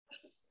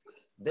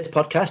This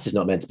podcast is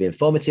not meant to be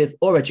informative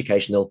or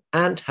educational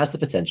and has the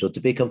potential to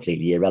be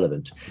completely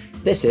irrelevant.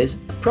 This is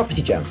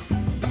Property Jam.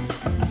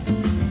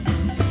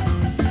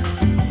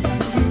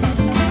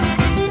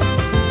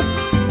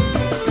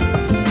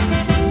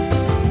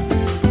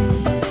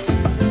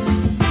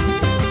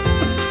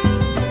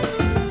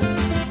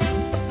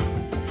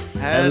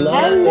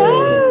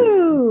 Hello,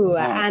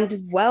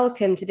 and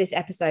welcome to this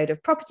episode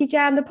of Property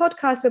Jam, the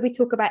podcast where we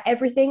talk about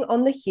everything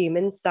on the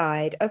human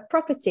side of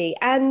property.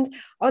 And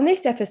on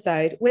this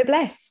episode, we're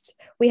blessed.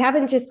 We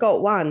haven't just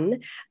got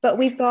one, but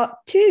we've got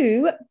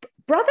two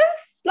brothers.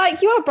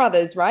 Like, you are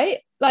brothers, right?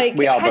 Like,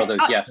 we are brothers,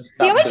 yes.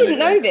 See, absolutely. I didn't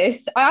know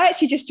this. I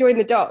actually just joined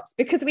the dots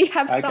because we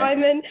have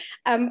Simon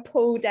and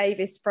Paul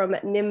Davis from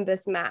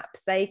Nimbus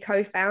Maps. They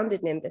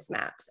co-founded Nimbus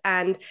Maps,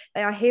 and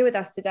they are here with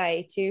us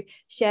today to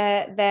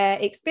share their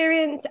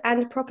experience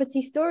and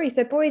property story.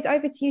 So, boys,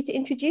 over to you to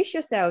introduce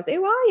yourselves.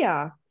 Who are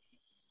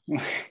you?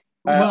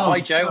 Hi,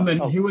 Joe.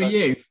 Simon, who are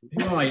you?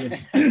 Who are you?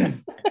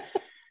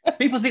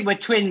 People think we're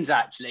twins,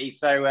 actually.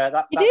 So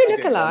that's you do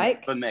look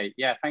alike. For me.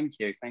 Yeah, thank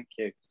you.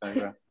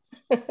 So,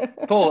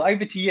 Paul,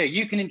 over to you.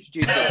 You can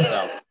introduce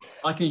yourself.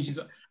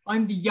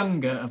 I'm the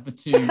younger of the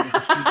two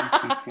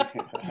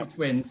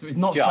twins, so it's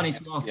not funny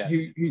to ask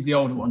who's the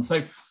older one.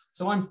 So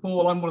I'm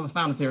Paul. I'm one of the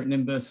founders here at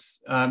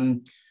Nimbus,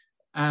 and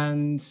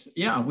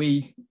yeah,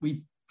 we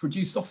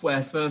produce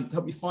software to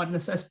help you find and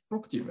assess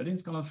property. Really,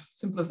 it's kind of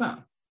simple as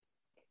that.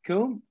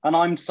 Cool. And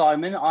I'm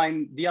Simon.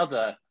 I'm the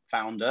other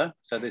founder.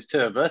 So there's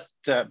two of us,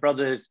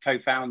 brothers,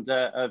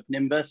 co-founder of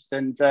Nimbus,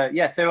 and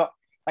so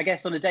I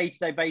guess on a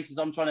day-to-day basis,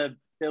 I'm trying to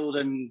build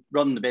and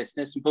run the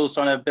business, and Paul's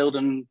trying to build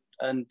and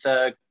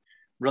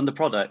run the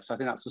products. I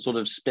think that's the sort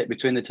of split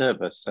between the two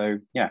of us. So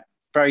yeah,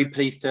 very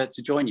pleased to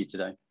join you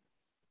today.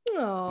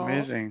 Oh,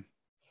 amazing.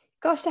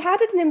 Gosh, so how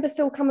did Nimbus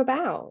all come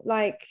about?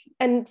 Like,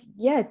 and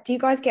yeah, do you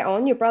guys get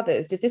on? Your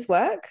brothers? Does this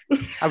work?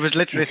 I was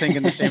literally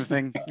thinking the same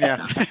thing.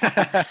 Yeah.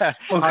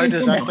 All I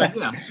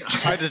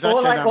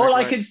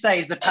can say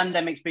is the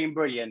pandemic's been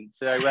brilliant.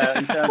 So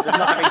in terms of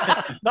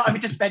not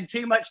having to spend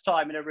too much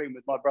time in a room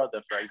with my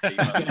brother for 18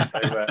 months.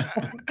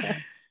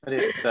 But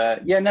it's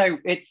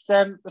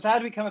so how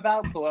do we come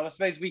about, Paul? I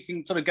suppose we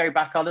can sort of go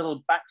back our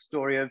little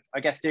backstory of, I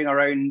guess, doing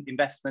our own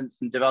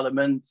investments and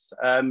developments.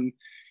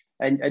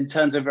 And in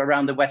terms of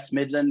around the West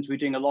Midlands, we're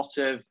doing a lot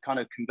of kind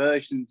of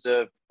conversions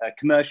of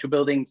commercial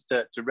buildings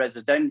to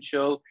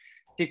residential.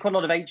 Did quite a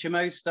lot of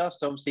HMO stuff.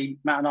 So obviously,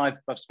 Matt and I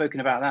have spoken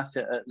about that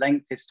at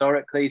length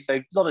historically. So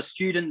a lot of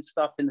student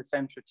stuff in the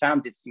centre of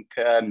town. Did some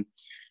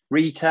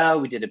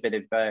retail. We did a bit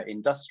of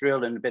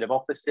industrial and a bit of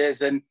offices.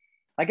 And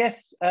I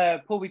guess,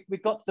 Paul, we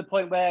got to the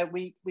point where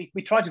we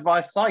tried to buy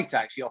a site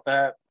actually off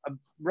a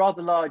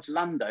rather large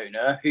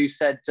landowner who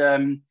said,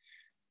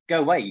 go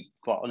away,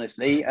 quite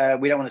honestly,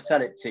 we don't want to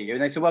sell it to you.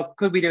 And they said, well,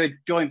 could we do a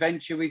joint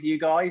venture with you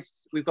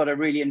guys? We've got a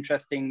really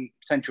interesting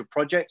potential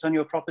project on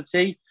your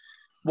property.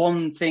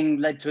 One thing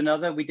led to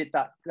another. We did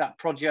that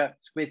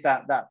project with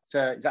that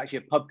it's actually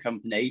a pub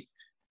company,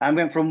 and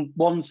went from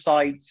one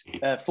site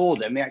for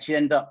them. We actually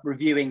ended up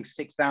reviewing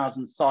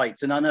 6,000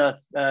 sites and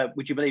unearthed,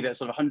 would you believe it,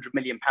 sort of £100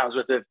 million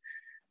worth of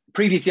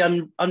previously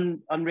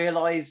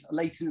unrealised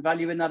latent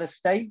value in that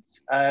estate.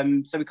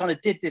 So we kind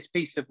of did this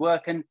piece of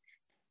work, and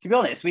to be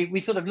honest, we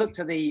sort of looked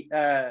at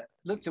a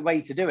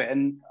way to do it,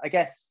 and I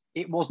guess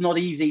it was not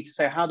easy to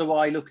say, how do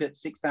I look at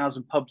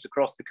 6,000 pubs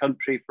across the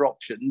country for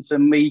options?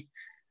 And we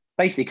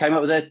basically came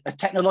up with a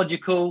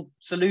technological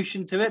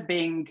solution to it,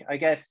 being, I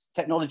guess,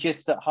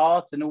 technologists at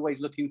heart and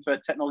always looking for a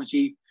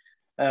technology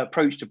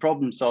approach to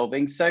problem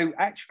solving. So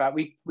actually, fact,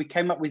 we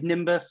came up with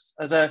Nimbus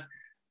as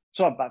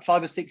about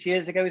 5 or 6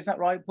 years ago. Is that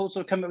right, Paul?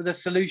 Sort of come up with a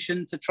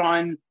solution to try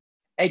and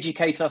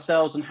educate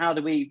ourselves on how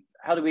do we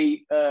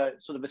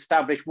sort of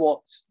establish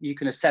what you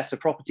can assess a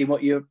property,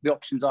 what the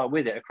options are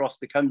with it across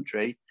the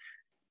country.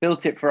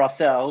 Built it for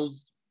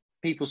ourselves.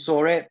 People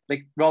saw it,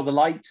 they rather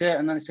liked it,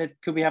 and then they said,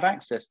 could we have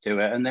access to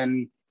it? And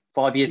then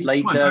 5 years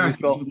later,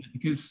 we've got...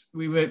 Because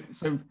we were,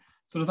 so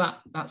sort of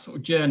that sort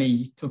of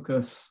journey took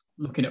us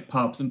looking at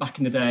pubs, and back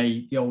in the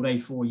day, the old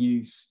A4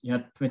 use, you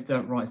had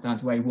permitted rights down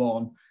to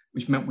A1,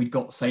 which meant we'd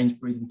got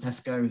Sainsbury's and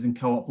Tesco's and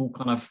Co-op all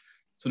kind of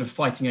sort of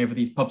fighting over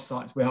these pub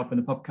sites we're helping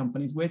the pub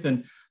companies with,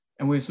 and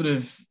we're sort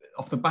of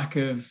off the back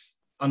of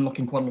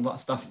unlocking quite a lot of that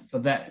stuff for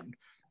them.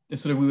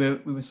 We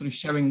were sort of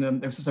showing them.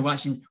 They were sort of saying, well,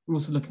 actually, we're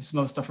also looking for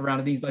some other stuff around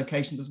in these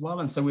locations as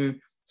well. And so we were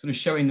sort of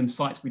showing them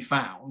sites we'd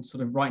found,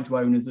 sort of writing to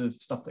owners of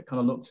stuff that kind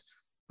of looked,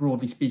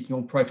 broadly speaking,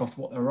 on profile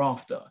for what they were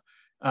after.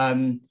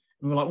 And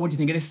we were like, what do you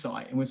think of this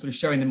site? And we're sort of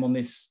showing them on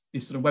this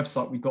sort of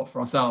website we've got for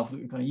ourselves that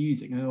we're kind of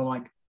using. And they were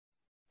like,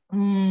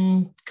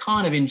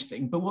 kind of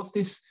interesting, but what's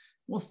this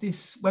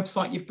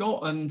website you've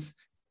got? And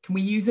can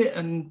we use it?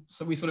 And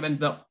so we sort of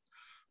ended up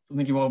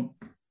thinking, well,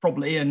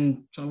 probably,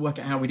 and trying to work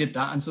out how we did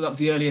that. And so that was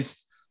the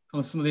earliest,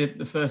 kind of some of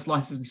the first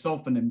licenses we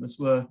sold for Nimbus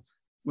were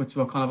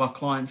to our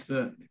clients,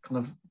 that kind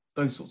of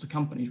those sorts of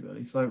companies,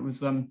 really. So it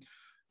was a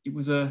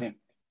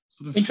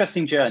sort of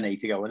interesting journey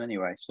to go on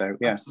anyway. So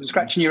yeah, absolutely.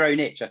 Scratching your own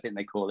itch, I think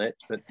they call it.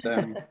 But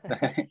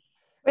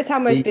It's how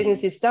most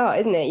businesses start,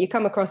 isn't it? You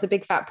come across a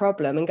big fat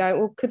problem and go,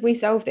 well, could we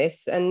solve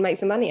this and make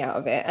some money out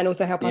of it, and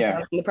also help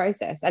ourselves in the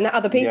process and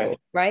other people,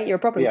 right? You're a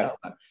problem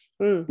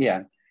solver.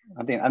 Yeah,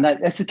 I think, and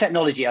that's the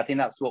technology. I think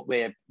that's what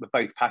we're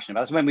both passionate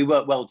about. So when we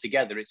work well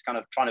together, it's kind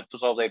of trying to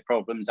solve those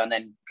problems, and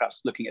then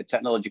perhaps looking at a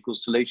technological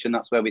solution.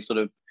 That's where we sort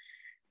of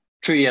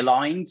truly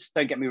aligned.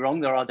 Don't get me wrong,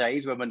 there are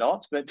days when we're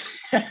not, but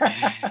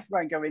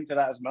won't go into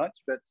that as much.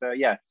 But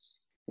yeah.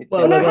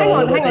 Hang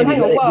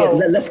on. Whoa.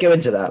 Let's go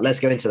into that.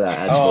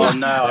 Actually. Oh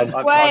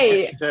no!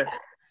 Wait.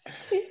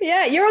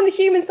 Yeah, you're on the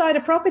human side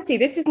of property.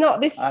 This is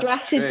not this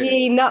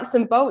strategy, nuts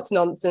and bolts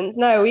nonsense.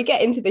 No, we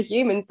get into the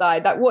human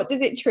side. Like, what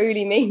does it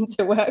truly mean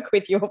to work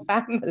with your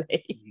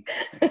family?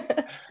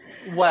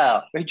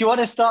 Well, do you want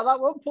to start that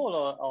one, Paul,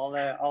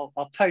 or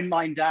I'll tone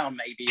mine down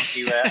maybe if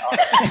you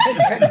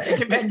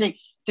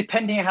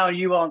depending how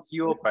you answer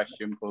your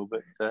question, Paul.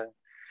 But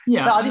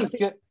no, I think it's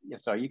good. Yeah,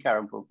 sorry, you carry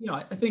on, Paul. Yeah,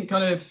 I think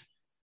kind of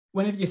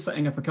whenever you're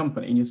setting up a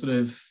company and you're sort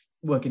of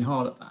working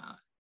hard at that,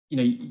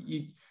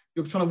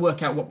 you're trying to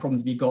work out what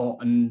problems have you got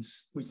and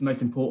which are the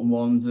most important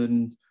ones,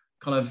 and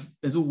kind of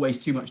there's always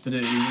too much to do.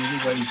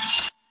 There's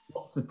always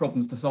lots of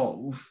problems to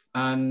solve,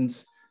 and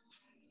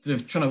sort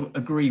of trying to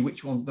agree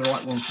which ones are the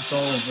right ones to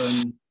solve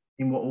and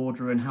in what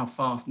order and how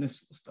fast and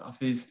this sort of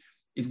stuff is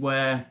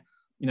where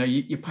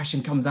your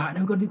passion comes out.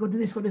 No, we've got to do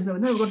this, we've got to do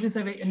this, no, we've got to do this,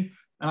 and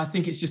I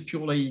think it's just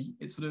purely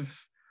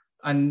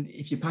and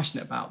if you're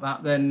passionate about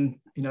that,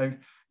 then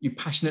you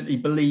passionately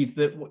believe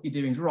that what you're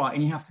doing is right,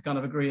 and you have to kind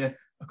of agree a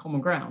common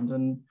ground.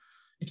 And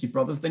if you're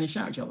brothers, then you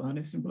shout at each other, and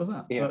it's simple as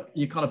that. Yeah. But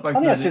you kind of both.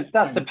 I think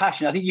that's the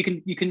passion. I think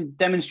you can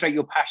demonstrate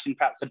your passion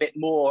perhaps a bit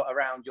more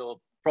around your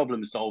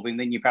problem solving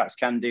than you perhaps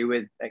can do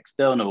with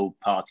external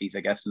parties. I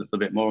guess a little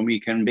bit more, and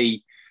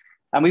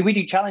we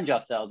do challenge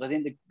ourselves. I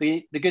think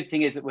the good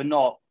thing is that we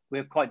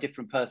have quite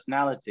different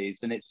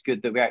personalities, and it's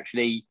good that we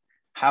actually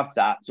have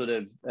that sort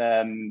of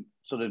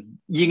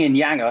yin and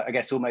yang, I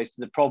guess, almost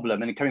to the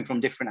problem, and coming from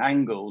different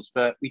angles.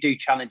 But we do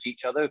challenge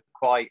each other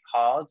quite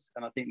hard,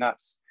 and I think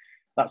that's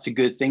a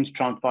good thing to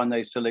try and find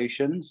those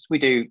solutions. We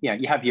do,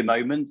 you have your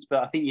moments,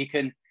 but I think you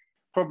can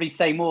probably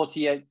say more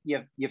to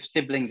your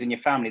siblings and your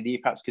family that you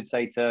perhaps could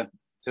say to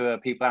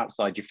people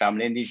outside your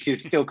family, and you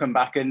could still come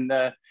back and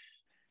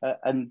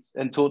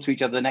talk to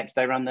each other the next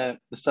day around the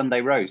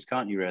Sunday roast,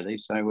 can't you, really?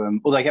 So,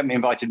 although they haven't been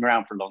invited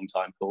around for a long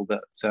time, Paul,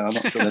 but I'm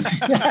not sure.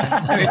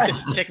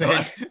 Take the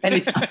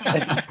hint.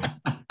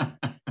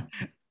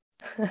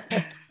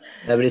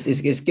 No, but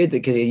it's good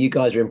because you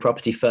guys are in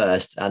property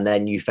first, and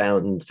then you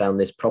found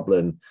this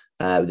problem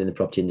within the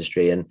property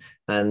industry,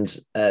 and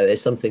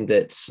it's something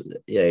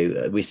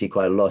that we see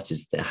quite a lot,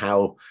 is that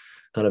how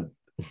kind of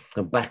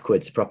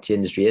backwards the property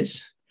industry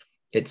is.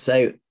 It's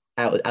so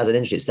as an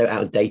industry, it's so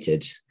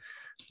outdated.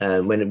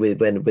 When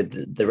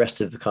with the rest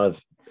of the kind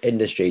of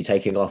industry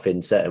taking off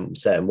in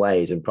certain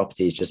ways, and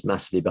property is just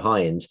massively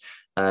behind.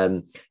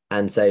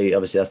 And so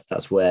obviously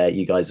that's where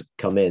you guys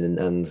come in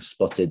and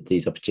spotted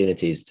these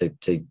opportunities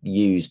to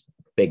use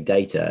big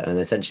data, and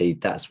essentially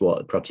that's what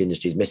the property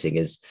industry is missing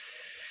is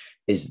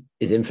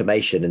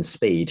information and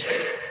speed.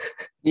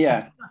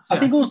 Yeah, I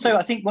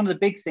think one of the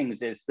big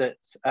things is that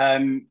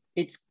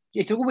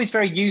it's always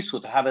very useful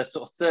to have a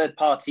sort of third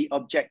party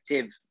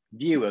objective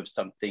view of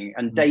something,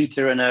 and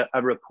data and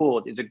a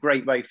report is a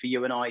great way for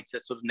you and I to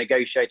sort of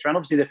negotiate around.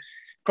 Obviously the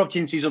property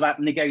industry is about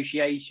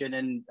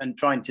negotiation and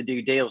trying to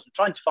do deals and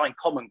trying to find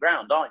common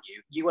ground, aren't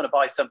you? You want to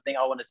buy something,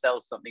 I want to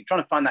sell something,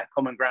 trying to find that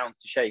common ground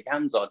to shake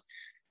hands on.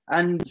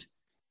 And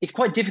it's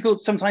quite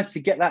difficult sometimes to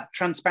get that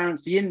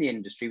transparency in the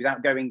industry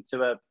without going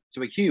to a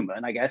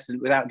human, I guess,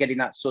 and without getting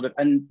that sort of,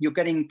 and you're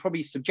getting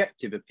probably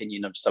subjective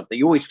opinion of something.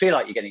 You always feel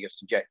like you're getting a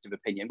subjective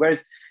opinion.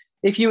 Whereas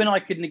if you and I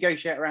could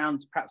negotiate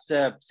around perhaps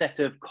a set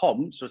of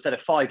comps or a set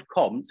of 5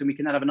 comps, and we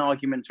can then have an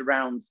argument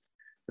around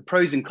the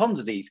pros and cons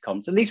of these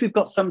comps, at least we've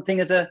got something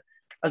as a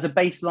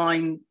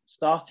baseline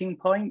starting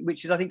point,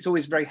 which is, I think, is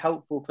always very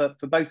helpful for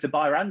both the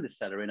buyer and the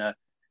seller in a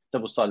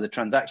double-sided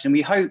transaction.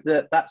 We hope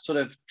that sort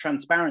of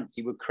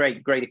transparency will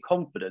create greater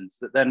confidence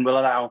that then will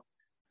allow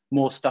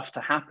more stuff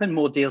to happen,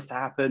 more deals to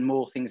happen,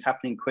 more things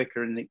happening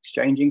quicker and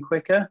exchanging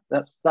quicker.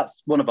 That's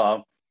one of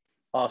our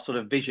sort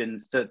of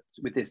visions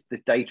with this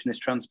data and this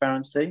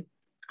transparency.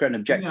 It's create an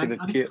objective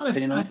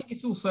opinion. I think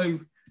it's also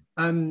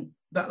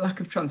that lack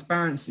of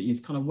transparency is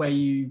kind of where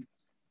you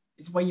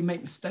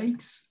make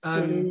mistakes,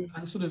 and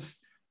sort of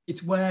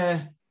it's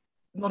where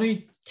not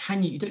only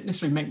you don't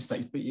necessarily make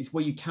mistakes, but it's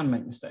where you can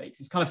make mistakes.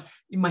 It's kind of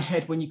in my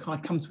head when you kind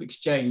of come to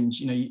exchange,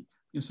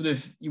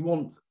 you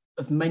want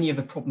as many of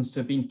the problems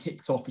to have been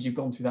ticked off as you've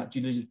gone through that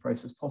due diligence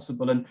process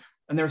possible, and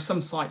there are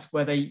some sites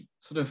where they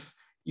sort of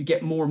you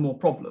get more and more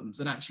problems,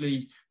 and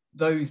actually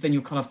those then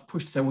you're kind of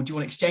pushed to say, well, do you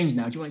want to exchange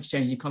now? Do you want to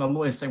exchange? And you kind of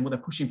lawyers saying, well, they're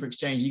pushing for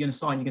exchange. You're going to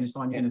sign. You're going to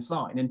sign. You're going to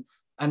sign.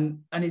 And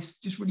it's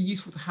just really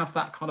useful to have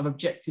that kind of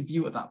objective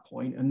view at that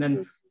point, and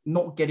then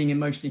not getting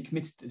emotionally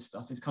committed to this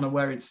stuff is kind of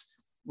where it's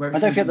Where I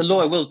don't think the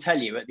lawyer will tell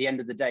you at the end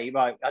of the day,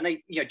 right? I know, do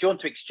you want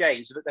to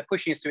exchange, but they're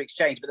pushing us to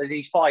exchange. But there are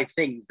these 5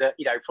 things that,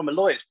 from a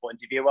lawyer's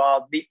point of view,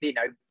 are the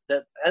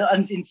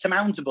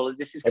insurmountable.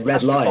 This is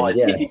red lines,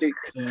 yeah. If you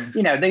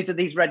do, these are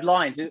these red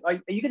lines. Are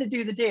you going to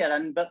do the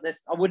deal? But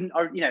this, I wouldn't.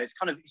 It's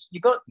kind of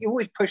you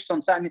always push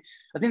on something.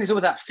 I think there's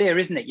always that fear,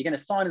 isn't it? You're going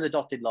to sign on the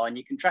dotted line.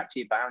 You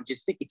contractually bound. You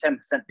stick your 10%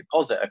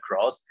 deposit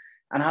across.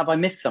 And have I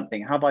missed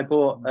something? Have I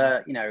bought,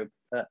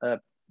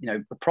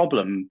 a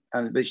problem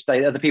which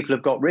other people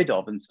have got rid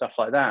of and stuff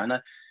like that? And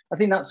I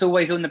think that's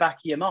always on the back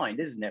of your mind,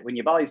 isn't it? When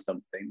you buy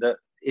something, that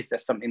is there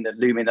something that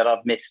looming that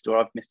I've missed, or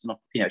I've missed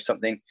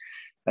something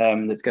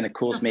that's going to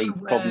cause me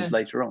problems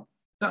later on.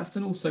 That's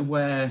then also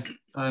where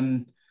I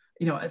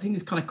think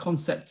this kind of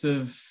concept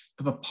of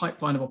a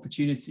pipeline of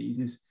opportunities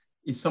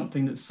is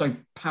something that's so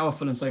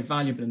powerful and so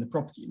valuable in the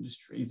property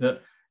industry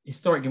that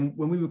historically,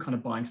 when we were kind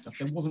of buying stuff,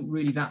 there wasn't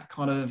really that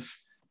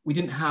we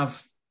didn't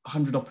have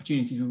 100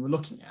 opportunities we were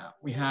looking at.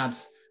 We had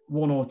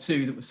 1 or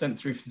 2 that were sent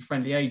through from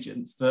friendly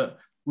agents that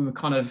we were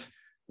kind of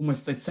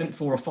almost, they'd sent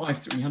 4 or 5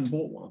 through and you hadn't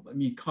bought one of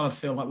them. You kind of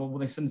feel like, well, will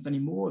they send us any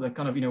more? They're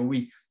kind of,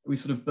 we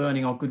sort of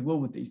burning our goodwill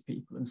with these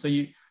people. And so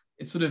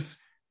it's sort of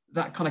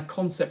that kind of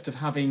concept of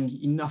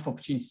having enough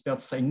opportunities to be able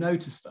to say no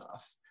to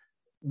stuff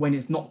when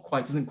it's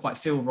doesn't quite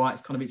feel right.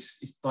 It's kind of,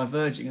 it's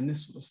diverging, and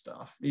this sort of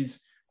stuff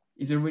is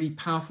a really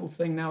powerful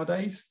thing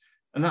nowadays.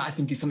 And that, I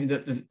think, is something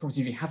that the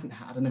property industry hasn't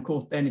had. And of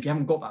course, then if you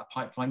haven't got that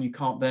pipeline, you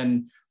can't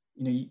then,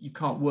 you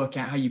can't work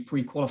out how you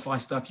pre-qualify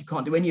stuff. You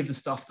can't do any of the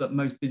stuff that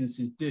most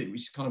businesses do,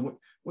 which is kind of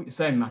what you're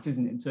saying, Matt,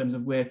 isn't it? In terms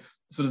of where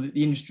sort of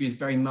the industry is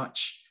very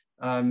much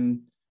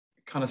kind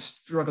of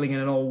struggling in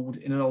an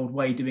old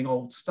way, doing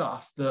old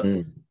stuff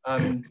that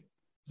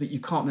that you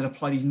can't then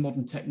apply these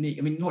modern techniques.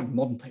 I mean, not even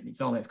modern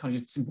techniques, are they? It's kind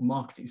of just simple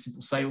marketing,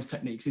 simple sales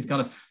techniques. It's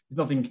kind of, there's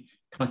nothing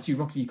kind of too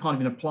rocky. You can't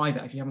even apply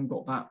that if you haven't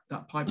got that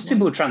pipeline.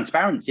 Simple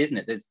transparency, isn't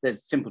it?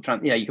 There's simple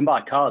you can buy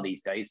a car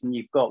these days and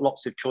you've got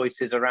lots of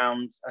choices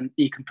around, and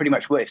you can pretty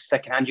much work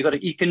secondhand.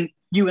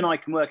 You and I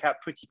can work out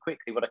pretty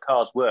quickly what a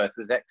car's worth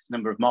with X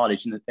number of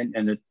mileage and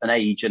an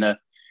age and a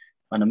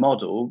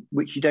model,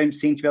 which you don't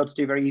seem to be able to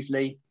do very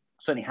easily.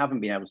 Certainly haven't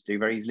been able to do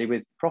very easily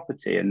with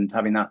property, and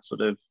having that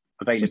sort of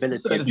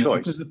availability and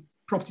choice. Because the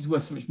property's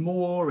worth so much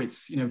more.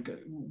 It's,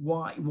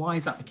 why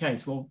is that the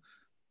case? Well,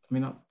 I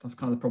mean, that's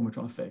kind of the problem we're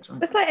trying to fix,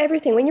 right? It's like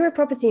everything. When you're a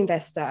property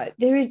investor,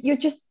 you're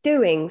just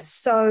doing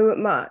so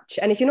much.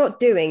 And if you're not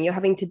doing, you're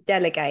having to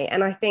delegate.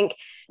 And I think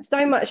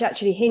so much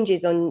actually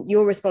hinges on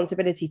your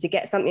responsibility to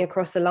get something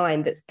across the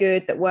line that's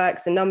good, that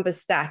works, the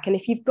numbers stack. And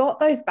if you've got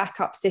those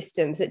backup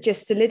systems that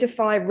just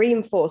solidify,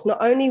 reinforce not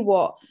only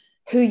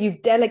who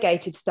you've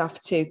delegated stuff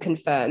to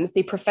confirms,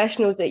 the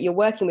professionals that you're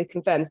working with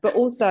confirms, but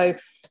also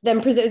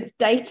then presents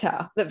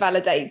data that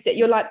validates it.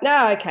 You're like,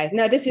 no, okay,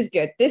 no, this is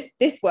good. This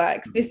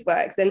works.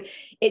 And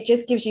it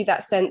just gives you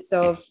that sense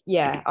of,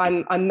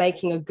 I'm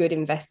making a good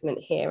investment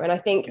here. And I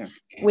think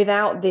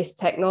without this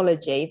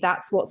technology,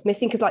 that's what's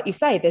missing. Because like you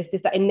say, there's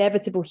that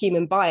inevitable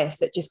human bias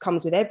that just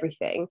comes with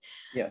everything.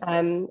 Yeah.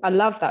 I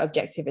love that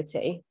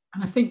objectivity.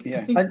 And I think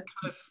kind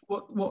of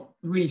what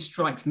really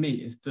strikes me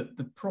is that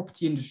the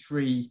property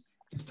industry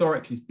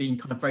historically has been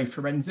kind of very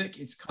forensic.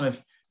 It's kind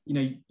of,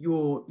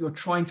 you're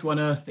trying to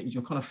unearth things.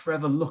 You're kind of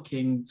forever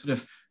looking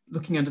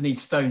underneath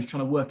stones,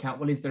 trying to work out,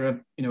 well, is there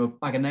a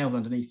bag of nails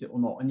underneath it or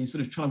not? And you're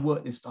sort of trying to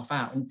work this stuff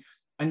out.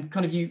 And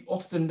kind of you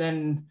often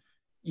then,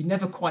 you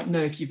never quite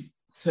know if you've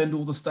turned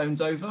all the stones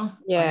over.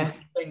 Yeah. And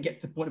you then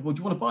get to the point of, well, do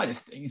you want to buy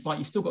this thing? It's like,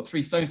 you've still got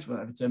 3 stones to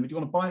overturn, but do you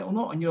want to buy it or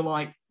not? And you're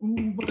like,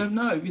 I don't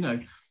know,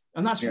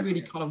 And that's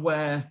really kind of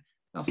where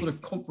that sort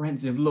of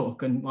comprehensive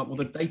look and like, well,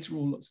 the data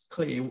all looks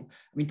clear. I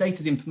mean, data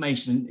is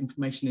information, and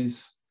information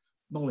is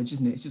knowledge,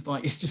 isn't it?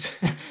 It's just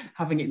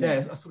having it there.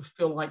 I sort of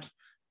feel like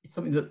it's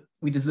something that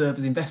we deserve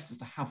as investors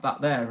to have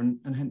that there,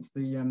 and hence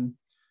the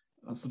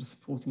sort of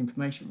supporting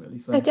information, really.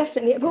 So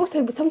definitely, but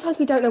also sometimes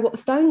we don't know what the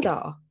stones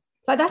are.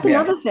 Like that's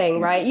another thing,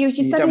 right? You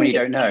just suddenly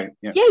don't know.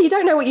 Yeah, you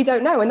don't know what you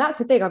don't know, and that's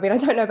the thing. I mean, I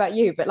don't know about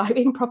you, but like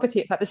in property,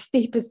 it's like the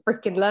steepest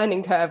freaking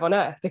learning curve on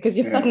earth, because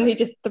you're suddenly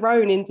just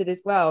thrown into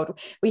this world.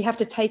 We have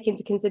to take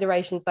into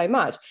consideration so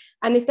much,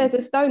 and if there's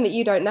a stone that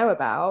you don't know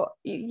about,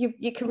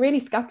 you can really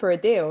scupper a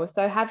deal.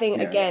 So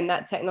having again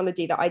that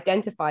technology that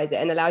identifies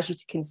it and allows you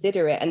to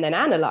consider it and then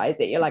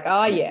analyze it, you're like,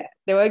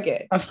 they were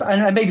good.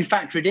 And maybe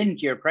factor it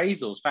into your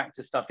appraisals,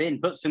 factor stuff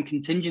in, put some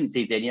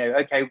contingencies in.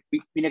 Okay,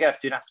 we're going to have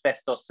to do an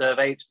asbestos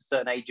survey for a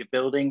certain age of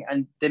building,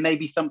 and there may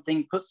be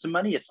something, put some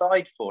money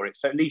aside for it.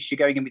 So at least you're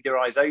going in with your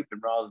eyes open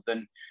rather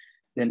than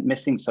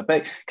missing stuff.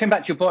 But coming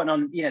back to your point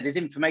on, there's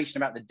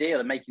information about the deal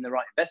and making the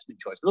right investment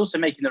choice, but also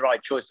making the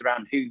right choice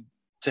around who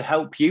to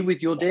help you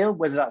with your deal,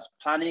 whether that's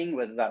planning,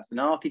 whether that's an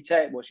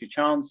architect, what's your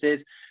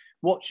chances,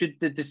 what should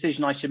the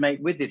decision I should make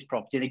with this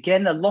property? And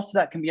again, a lot of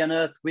that can be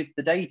unearthed with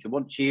the data.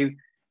 Once you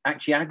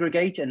actually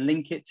aggregate and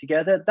link it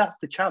together, that's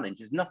the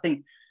challenge.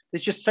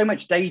 There's just so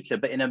much data,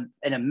 but in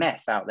a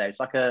mess out there.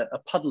 It's like a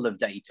puddle of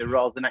data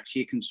rather than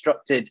actually a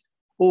constructed,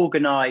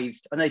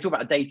 organized. And they talk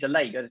about a data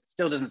lake, but it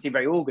still doesn't seem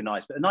very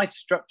organized, but a nice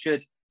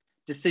structured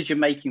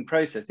decision-making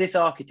process. This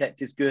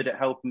architect is good at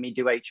helping me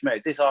do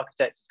HMOs. This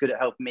architect is good at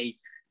helping me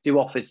do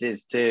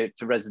offices to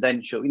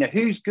residential. You know,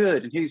 who's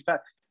good and who's bad?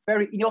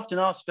 You often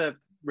ask for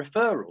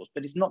referrals,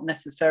 but it's not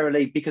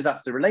necessarily because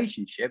that's the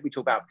relationship. We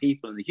talk about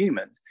people and the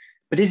humans,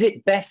 but is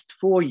it best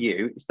for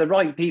you? It's the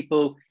right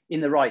people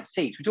in the right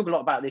seats. We talk a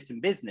lot about this in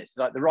business, it's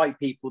like the right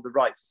people, the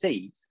right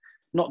seats,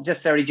 not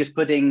necessarily just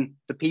putting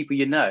the people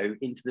you know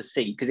into the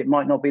seat because it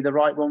might not be the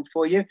right one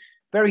for you.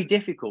 Very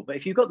difficult, but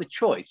if you've got the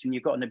choice and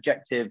you've got an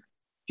objective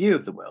view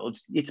of the world,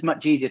 it's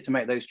much easier to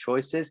make those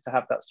choices, to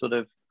have that sort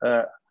of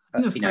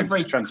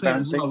very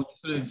transparency. Well,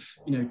 sort of,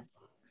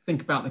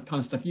 think about the kind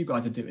of stuff you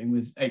guys are doing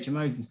with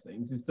HMOs and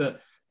things, is that,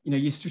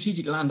 your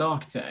strategic land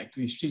architect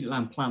or your strategic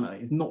land planner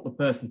is not the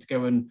person to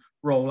go and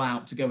roll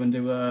out to go and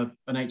do an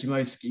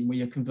HMO scheme where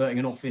you're converting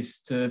an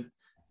office to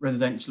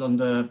residential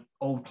under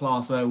old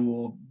Class O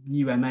or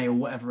new MA or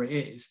whatever it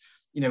is,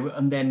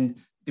 and then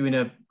doing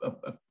a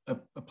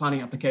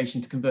planning application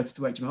to convert it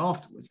to HMO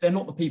afterwards. They're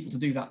not the people to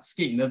do that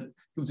scheme. They're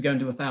people to go and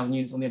do 1,000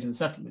 units on the edge of the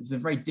settlement. It's a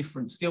very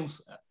different skill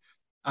set.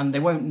 And they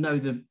won't know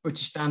the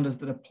British standards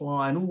that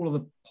apply and all of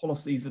the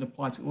policies that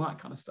apply to all that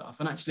kind of stuff.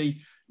 And actually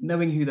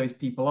knowing who those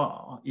people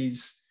are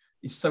is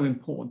so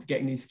important to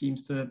getting these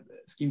schemes to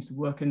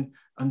work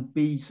and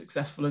be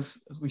successful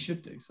as we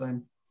should do.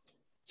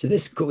 So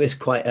this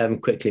quite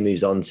quickly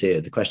moves on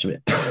to the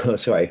question. Oh,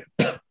 sorry.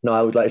 No,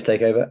 I would like to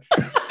take over.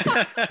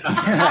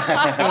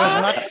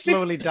 Matt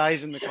slowly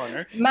dies in the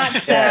corner.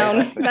 Matt's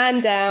down.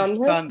 Man down.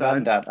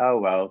 Man down. Oh,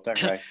 well,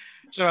 don't worry.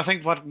 So I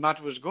think what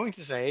Matt was going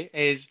to say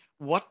is,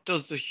 what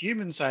does the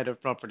human side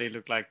of property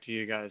look like to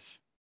you guys?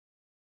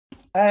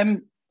 I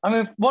mean,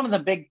 one of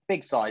the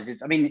big sides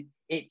is, I mean,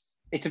 it's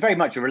a very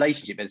much a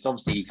relationship. It's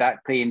obviously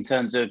exactly in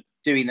terms of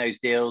doing those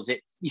deals.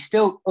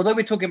 Although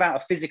we're talking about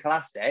a physical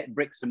asset,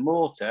 bricks and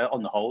mortar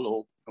on the whole,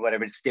 or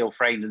whatever, it's steel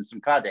framed and some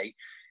cladding,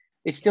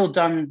 it's still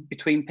done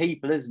between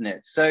people, isn't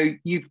it? So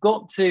you've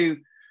got to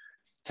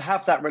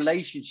have that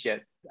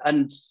relationship,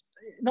 and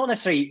not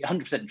necessarily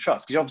 100%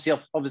 trust, because you're obviously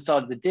off the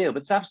side of the deal,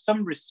 but to have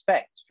some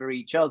respect for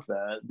each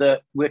other,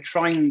 that we're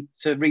trying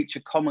to reach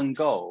a common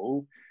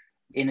goal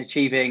in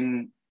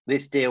achieving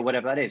this deal,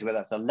 whatever that is, whether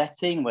that's a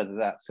letting, whether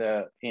that's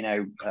a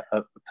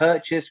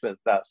purchase, whether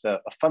that's a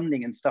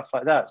funding and stuff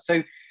like that.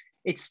 So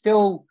it's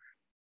still,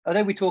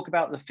 although we talk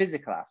about the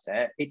physical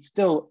asset, it's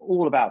still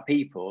all about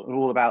people and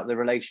all about the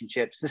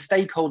relationships, the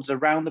stakeholders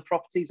around the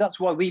properties. That's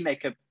why we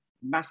make a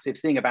massive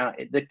thing about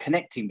it, the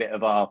connecting bit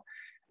of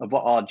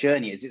what our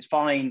journey is. It's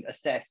fine,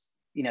 assess,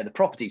 the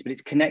properties, but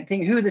it's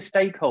connecting. Who are the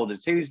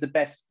stakeholders? Who's the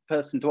best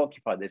person to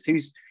occupy this?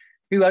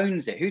 Who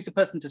owns it? Who's the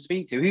person to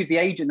speak to? Who's the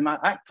agent that might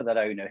act for that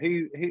owner?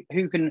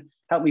 Who can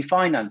help me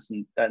finance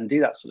and do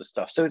that sort of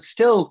stuff? So it's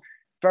still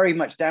very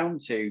much down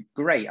to,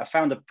 great, I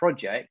found a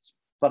project,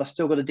 but I've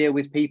still got to deal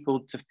with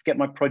people to get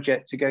my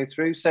project to go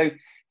through. So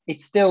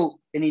it's still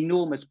an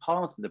enormous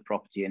part of the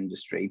property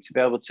industry to be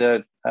able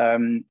to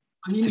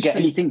get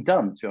anything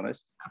done, to be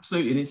honest.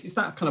 Absolutely. And it's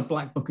that kind of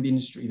black book of the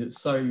industry is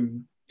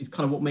kind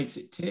of what makes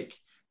it tick.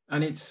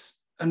 And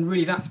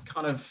really that's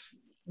kind of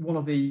one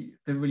of the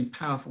really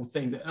powerful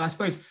things. And I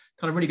suppose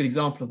kind of really good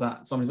example of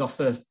that, Simon, is our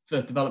first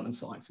development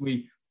sites.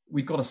 We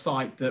got a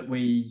site that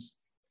we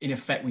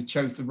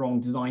chose the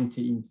wrong design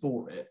team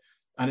for it.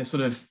 And it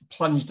sort of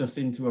plunged us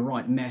into a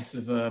right mess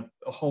of a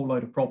whole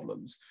load of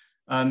problems.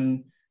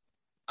 And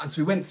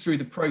so we went through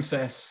the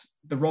process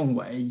the wrong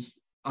way.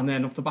 And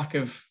then off the back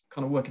of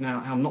kind of working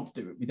out how not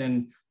to do it, we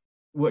then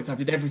worked out,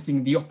 did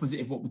everything the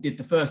opposite of what we did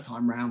the first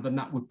time round, and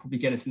that would probably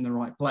get us in the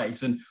right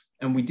place. And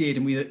we did,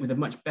 and we with a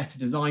much better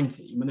design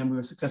team, and then we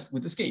were successful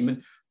with the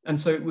scheme.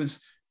 And so it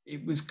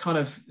was kind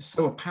of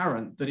so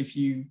apparent that if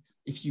you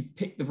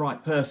pick the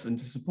right person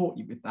to support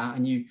you with that,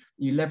 and you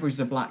leverage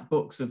the black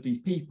books of these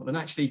people, and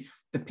actually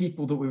the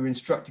people that we were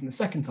instructing the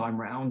second time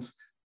round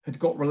had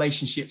got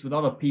relationships with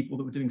other people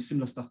that were doing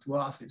similar stuff to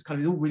us. It's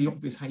kind of all really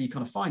obvious how you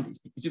kind of find these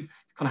people.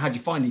 Kind of how do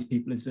you find these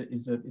people is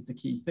the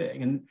key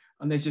thing.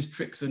 And there's just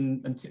tricks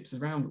and tips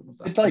around all of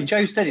that. It's like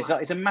Joe said,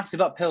 it's a massive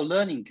uphill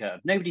learning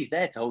curve. Nobody's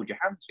there to hold your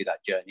hand through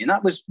that journey. And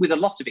that was with a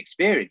lot of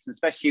experience, and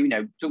especially,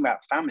 talking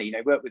about family,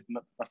 worked with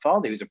my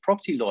father, who was a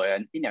property lawyer,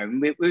 and, you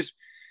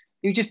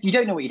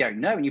don't know what you don't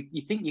know. And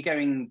you think you're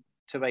going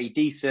to a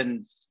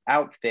decent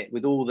outfit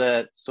with all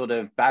the sort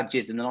of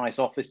badges and the nice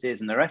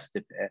offices and the rest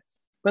of it.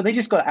 But they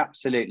just got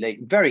absolutely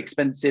very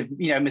expensive,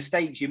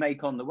 mistakes you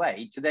make on the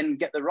way to then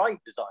get the right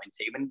design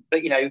team.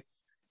 But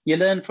you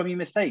learn from your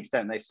mistakes,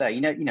 don't they say?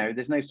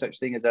 There's no such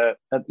thing as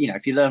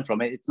if you learn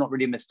from it, it's not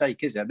really a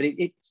mistake, is there? But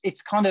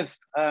it's kind of,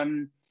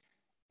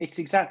 it's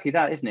exactly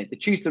that, isn't it?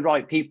 But choose the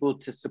right people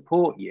to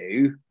support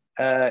you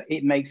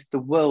it makes the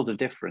world of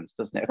difference,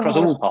 doesn't it? Across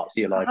all parts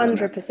of your life.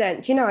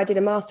 100%. Do you know, I did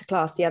a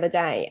masterclass the other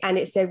day, and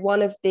it said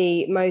one of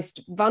the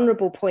most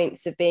vulnerable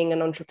points of being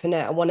an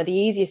entrepreneur, one of the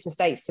easiest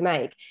mistakes to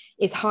make,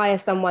 is hire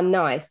someone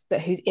nice,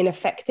 but who's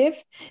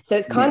ineffective. So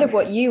it's kind of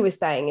what you were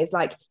saying, is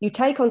like you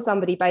take on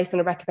somebody based on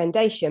a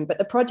recommendation, but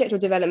the project or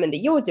development that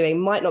you're doing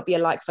might not be a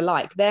like for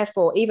like.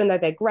 Therefore, even though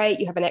they're great,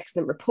 you have an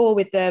excellent rapport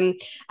with them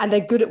and they're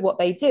good at what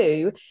they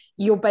do,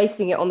 you're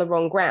basing it on the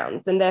wrong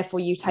grounds. And therefore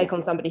you take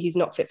on somebody who's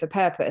not fit for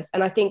purpose.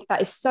 And I think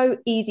that is so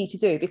easy to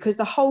do, because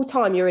the whole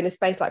time you're in a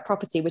space like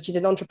property, which is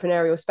an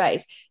entrepreneurial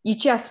space, you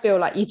just feel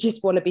like you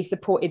just want to be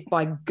supported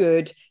by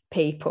good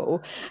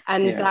people.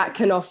 And that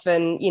can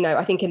often, you know,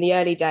 I think in the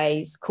early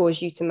days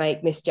cause you to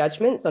make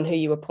misjudgments on who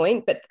you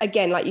appoint. But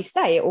again, like you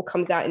say, it all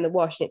comes out in the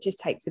wash, and it just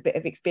takes a bit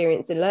of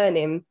experience and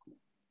learning.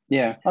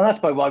 Yeah, and that's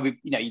probably why we,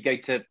 you know, you go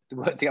to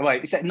work together.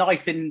 Wait, is that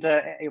nice and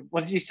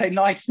what did you say?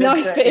 Nice but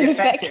ineffective.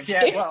 ineffective.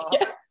 Yeah, well,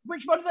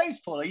 which one of those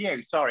four are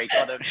you? Sorry,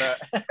 kind of.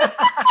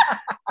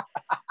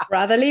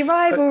 Brotherly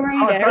rivalry.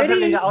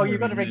 You've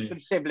got to bring some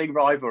sibling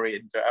rivalry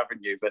into it,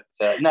 haven't you? But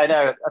no,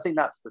 I think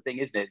that's the thing,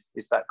 isn't it?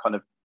 It's that kind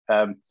of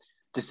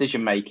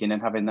decision making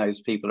and having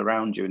those people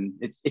around you, and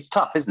it's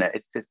tough, isn't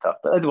it? It's tough,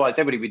 but otherwise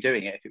everybody would be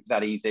doing it if it was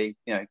that easy.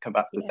 You know, come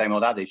back to the same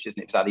old adage, isn't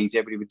it? If it's that easy,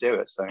 everybody would do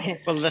it. So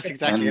well, that's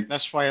exactly it.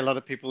 That's why a lot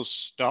of people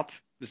stop.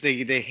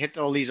 They hit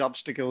all these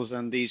obstacles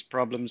and these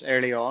problems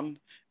early on,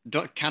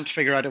 can't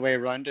figure out a way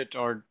around it,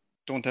 or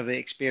don't have the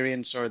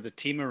experience or the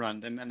team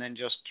around them, and then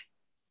just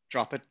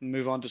drop it and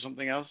move on to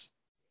something else.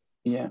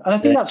 Yeah, and I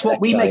think that's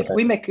what we make.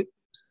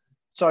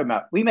 Sorry,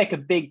 Matt. We make a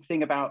big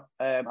thing about.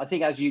 I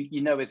think, as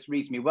you know, it's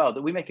reasonably well,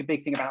 that we make a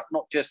big thing about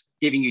not just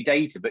giving you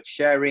data, but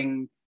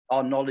sharing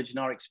our knowledge and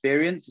our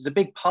experience. It's a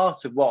big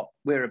part of what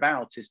we're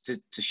about, is to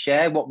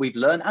share what we've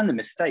learned and the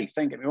mistakes.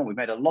 Don't get me wrong, we've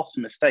made a lot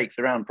of mistakes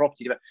around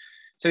property,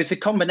 so it's a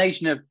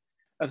combination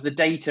of the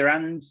data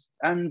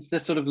and the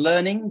sort of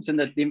learnings and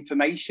the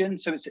information.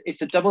 So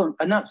it's a double,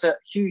 and that's a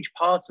huge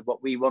part of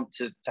what we want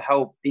to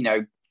help, you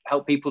know,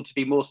 help people to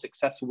be more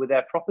successful with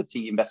their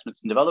property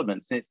investments and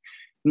developments. And it's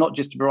not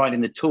just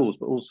providing the tools,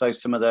 but also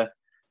some of the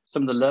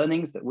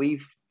learnings that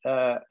we've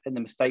and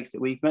the mistakes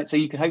that we've made. So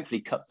you can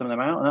hopefully cut some of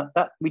them out. And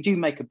that we do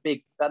make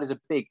that is a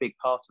big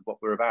part of what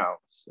we're about,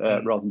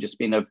 rather than just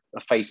being a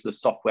faceless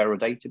software or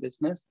data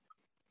business.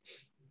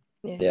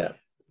 Yeah,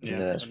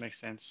 that makes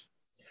sense.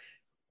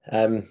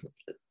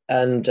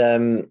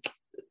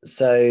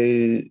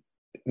 So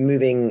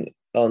moving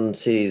on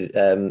to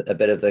a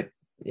bit of the,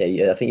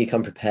 I think you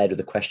come prepared with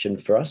a question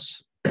for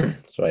us.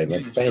 Sorry,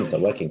 my brain's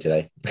not working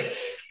today.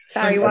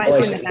 Barry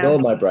White's all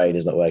my brain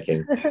is not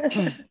working.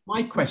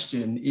 My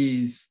question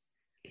is,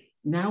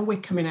 now we're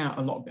coming out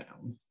of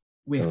lockdown,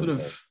 we're sort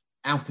of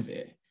out of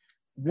it.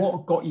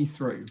 What got you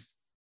through?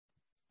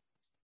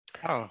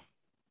 I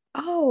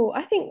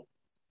think,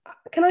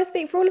 can I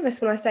speak for all of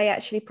us when I say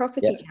actually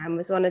Property Jam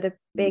was one of the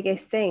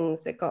biggest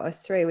things that got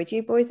us through? Would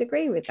you boys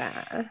agree with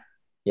that?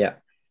 Yeah,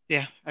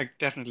 I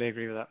definitely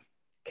agree with that.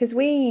 Because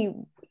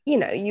you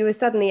were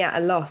suddenly at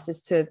a loss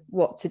as to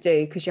what to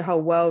do, because your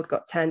whole world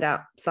got turned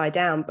upside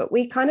down. But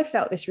we kind of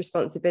felt this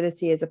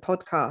responsibility as a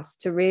podcast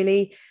to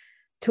really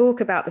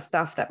talk about the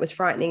stuff that was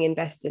frightening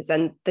investors,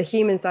 and the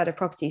human side of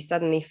property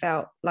suddenly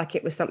felt like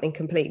it was something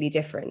completely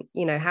different.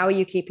 You know, how are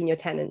you keeping your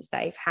tenants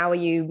safe? How are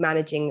you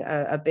managing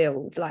a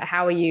build? Like,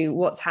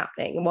 what's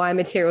happening? Why are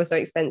materials so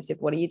expensive?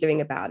 What are you doing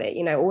about it?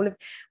 You know,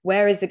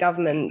 where is the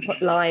government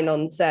line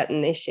on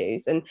certain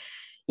issues? And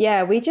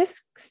we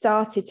just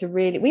started to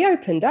we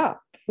opened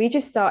up. We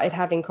just started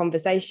having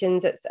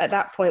conversations. At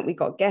that point, we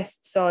got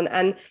guests on,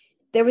 and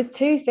there was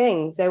two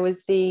things. There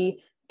was the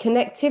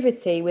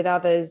connectivity with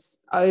others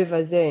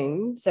over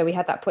Zoom, so we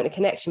had that point of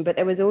connection, but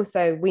there was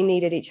also, we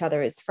needed each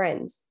other as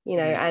friends, you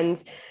know,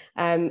 and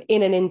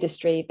in an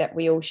industry that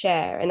we all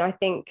share. And I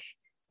think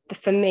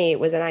for me, it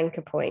was an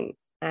anchor point.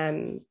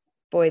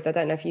 Boys, I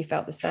don't know if you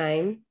felt the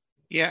same.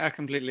 Yeah, I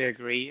completely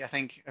agree. I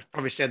think I've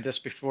probably said this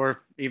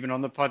before, even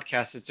on the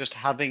podcast, it's just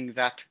having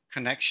that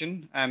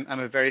connection. I'm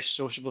a very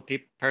sociable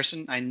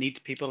person. I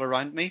need people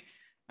around me.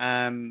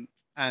 And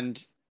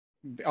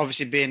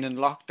obviously being in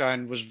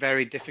lockdown was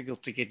very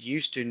difficult to get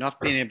used to, not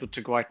being able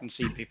to go out and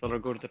see people or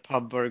go to the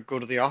pub or go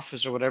to the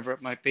office or whatever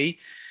it might be.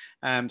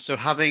 So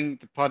having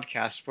the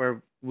podcast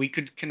where we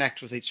could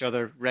connect with each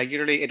other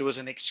regularly, it was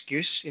an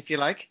excuse, if you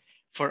like,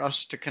 for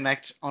us to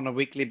connect on a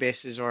weekly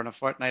basis or on a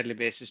fortnightly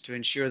basis to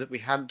ensure that we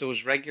had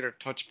those regular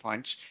touch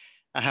points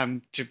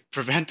to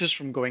prevent us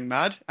from going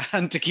mad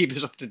and to keep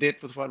us up to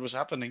date with what was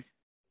happening.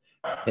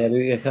 Yeah,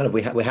 we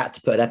had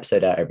to put an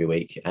episode out every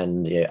week,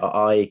 and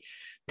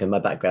my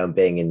background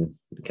being in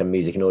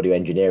music and audio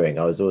engineering,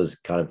 I was always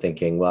kind of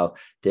thinking, well,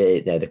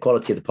 the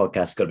quality of the podcast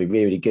has got to be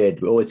really, really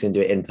good. We're always going to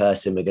do it in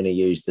person. We're going to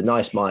use the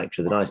nice mics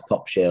with the nice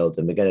pop shield,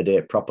 and we're going to do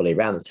it properly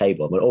around the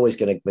table. And we're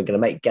going to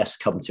make guests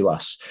come to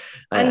us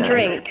and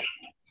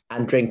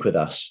drink with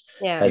us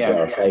as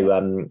well.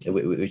 So,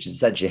 which is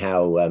essentially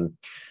how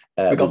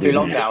we got through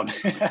lockdown.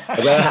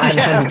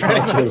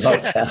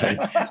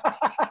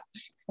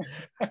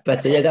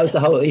 But yeah, that was the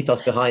whole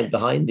ethos behind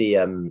the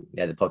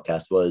the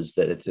podcast, was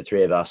that the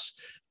three of us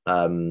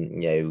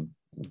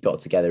got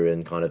together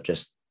and kind of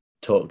just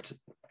talked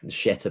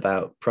shit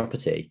about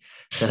property.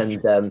 And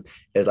it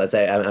was like,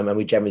 say, and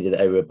we generally did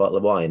it over a bottle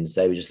of wine.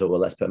 So we just thought, well,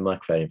 let's put a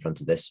microphone in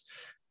front of this.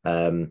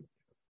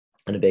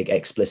 And a big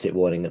explicit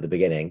warning at the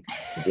beginning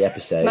of the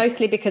episode.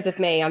 Mostly because of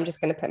me. I'm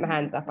just going to put my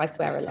hands up. I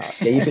swear a lot.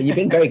 Yeah, you've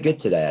been very good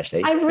today,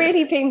 actually. I'm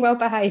really being well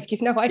behaved.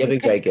 You've no idea. You've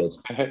been very good.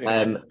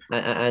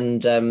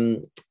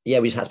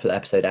 We just had to put the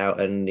episode out,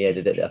 and I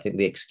think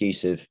the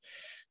excuse of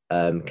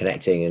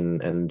connecting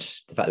and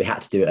the fact we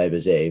had to do it over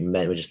Zoom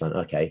meant we're just like,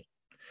 okay,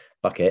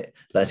 fuck it,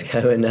 let's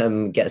go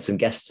and get some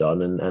guests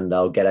on, and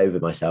I'll get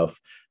over myself.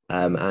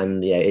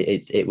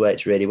 It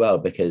worked really well,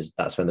 because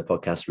that's when the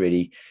podcast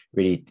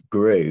really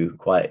grew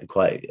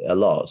quite a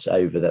lot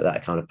over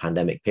that kind of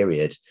pandemic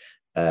period.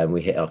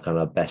 We hit our kind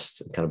of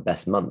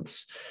best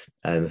months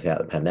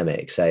throughout the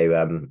pandemic.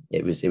 So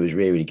it was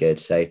really good.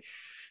 So,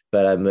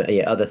 but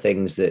other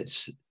things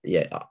that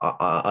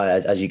I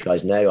as you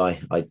guys know,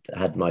 I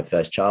had my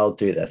first child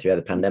through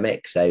the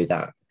pandemic. So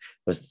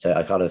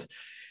I kind of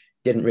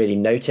didn't really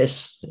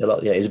notice a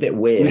lot. It was a bit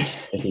weird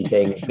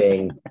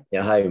being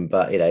at home,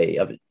 but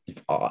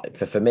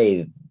for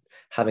me,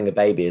 having a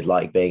baby is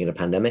like being in a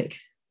pandemic,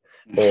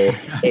 or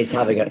is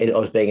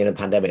being in a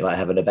pandemic like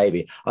having a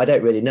baby. I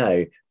don't really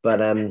know,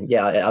 but I won't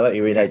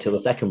really know till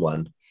the second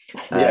one,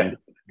 and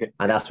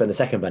that's when the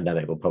second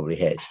pandemic will probably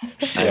hit.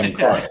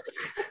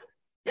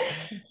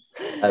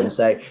 It was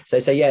like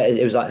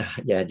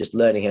just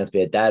learning how to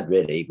be a dad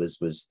really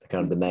was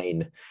kind of the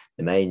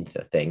main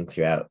thing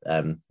throughout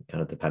kind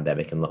of the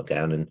pandemic and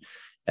lockdown,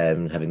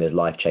 and having those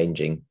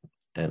life-changing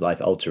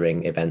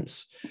life-altering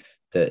events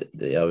that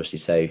are obviously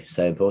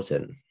so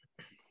important.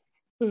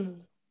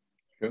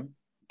 Sure.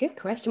 Good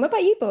question. What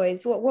about you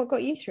boys? What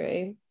got you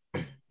through?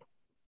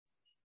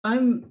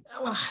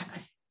 Well,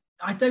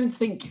 I don't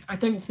think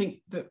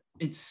that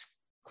it's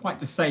quite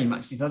the same,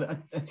 actually. So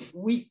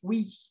we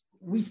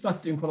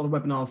started doing quite a lot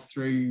of webinars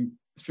through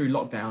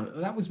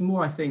lockdown. That was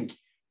more, I think,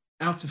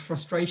 out of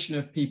frustration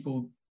of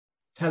people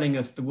telling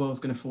us the world's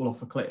going to fall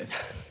off a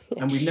cliff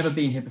and we've never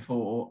been here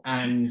before,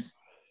 and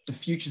the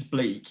future's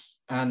bleak,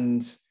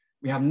 and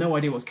we have no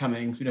idea what's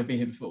coming because we've never been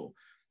here before.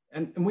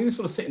 And we were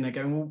sort of sitting there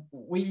going, well,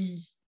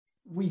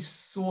 we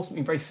saw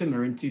something very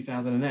similar in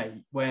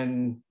 2008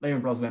 when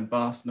Lehman Brothers went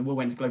bust and the world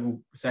went to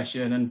global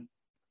recession. And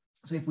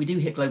so if we do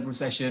hit global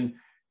recession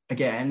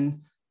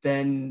again,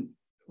 then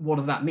what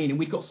does that mean? And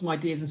we'd got some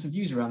ideas and some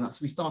views around that.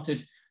 So we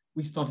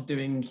started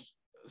doing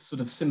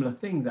sort of similar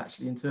things,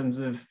 actually, in terms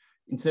of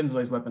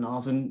those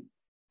webinars. And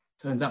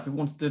turns out we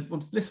wanted to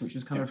listen, which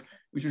was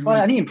really...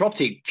 Well, I think in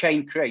property,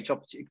 change creates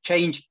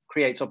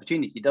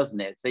opportunity,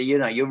 doesn't it? So you're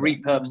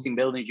repurposing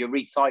buildings, you're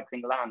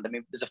recycling land. I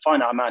mean, there's a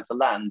finite amount of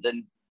land,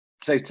 and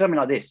so something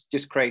like this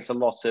just creates a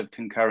lot of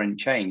concurrent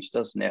change,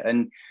 doesn't it?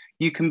 And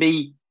you can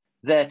be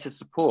there to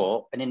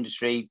support an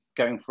industry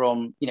going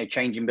from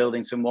changing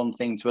buildings from one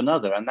thing to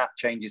another, and that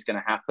change is going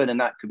to happen. And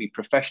that could be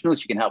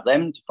professionals. You can help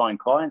them to find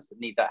clients that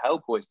need that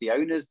help, or it's the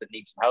owners that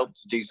need some help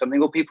to do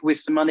something, or people with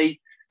some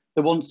money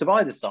that wants to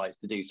buy the sites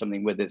to do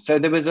something with it. So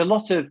there was a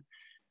lot of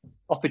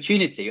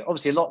opportunity,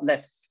 obviously a lot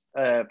less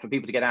for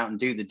people to get out and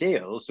do the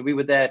deal. So we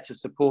were there to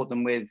support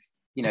them with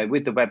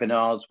with the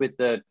webinars, with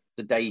the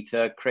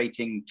data,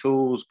 creating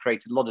tools,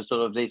 created a lot of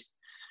sort of these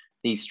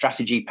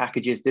strategy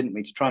packages, didn't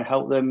we, to try and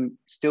help them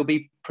still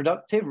be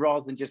productive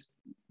rather than just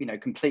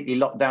completely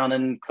lock down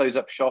and close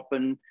up shop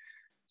and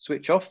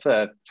switch off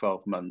for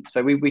 12 months.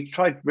 So we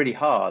tried really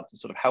hard to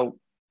sort of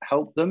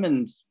help them,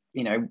 and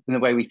in the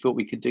way we thought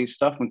we could do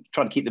stuff, and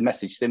try to keep the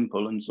message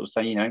simple and sort of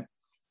say,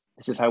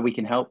 this is how we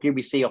can help you.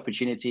 We see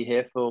opportunity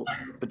here for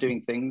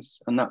doing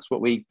things, and that's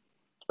what we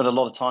spent a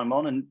lot of time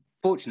on. And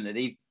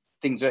fortunately,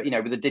 things are,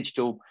 with the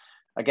digital,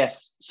 I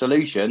guess,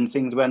 solution,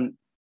 things went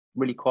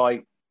really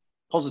quite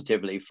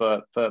positively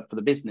for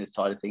the business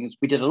side of things.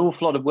 We did an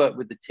awful lot of work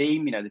with the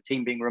team, the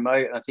team being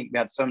remote. And I think we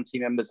had some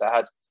team members that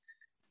had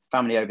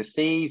family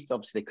overseas.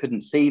 Obviously, they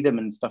couldn't see them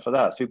and stuff like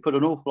that. So we put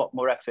an awful lot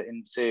more effort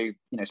into,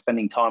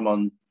 spending time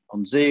on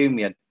Zoom.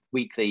 We had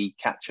weekly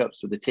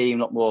catch-ups with the team,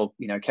 a lot more,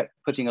 kept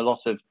putting a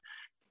lot of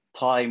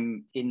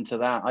time into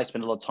that. I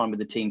spent a lot of time with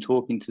the team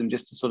talking to them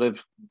just to sort of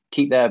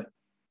keep their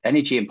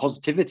energy and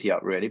positivity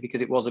up, really,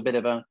 because it was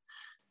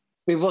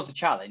a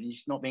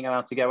challenge not being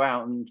allowed to go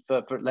out and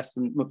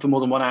for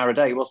more than 1 hour a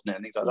day, wasn't it,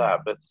 and things like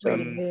that. But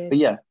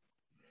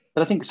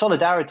I think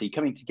solidarity,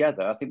 coming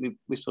together, I think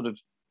we sort of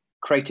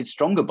created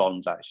stronger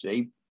bonds,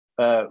 actually,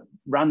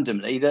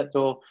 randomly,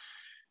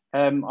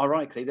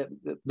 ironically,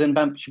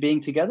 than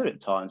being together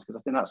at times, because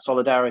I think that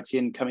solidarity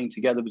and coming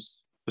together was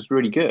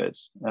really good.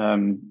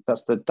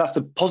 That's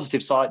the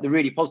positive side, the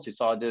really positive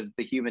side of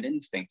the human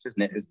instinct,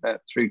 isn't it? Is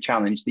that through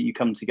challenge that you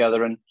come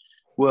together and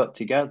work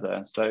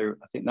together. So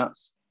I think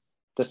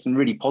there's some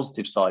really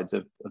positive sides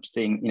of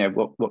seeing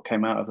what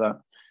came out of that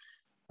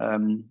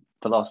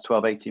the last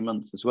 12-18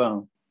 months as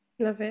well.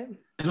 Love it.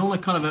 And on a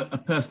kind of a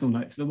personal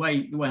note, so the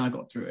way I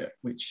got through it,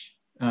 which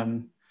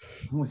I'm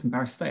always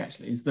embarrassed to say,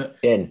 actually, is that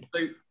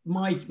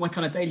my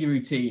kind of daily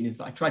routine is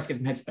that I try to get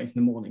some headspace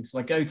in the morning. So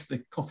I go to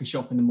the coffee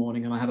shop in the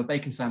morning and I have a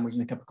bacon sandwich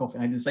and a cup of coffee.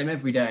 And I do the same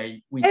every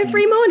day.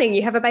 Every morning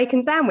you have a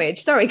bacon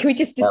sandwich. Sorry, can we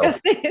just discuss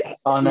this?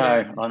 I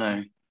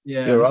know.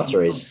 Yeah. Your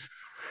arteries.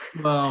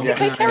 Well, Yeah.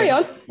 Okay, carry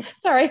on.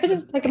 Sorry, I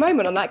just take a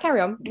moment on that.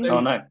 Carry on. Oh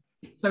no.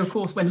 So of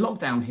course, when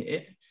lockdown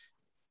hit,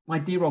 my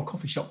dear old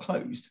coffee shop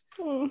closed.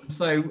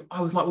 So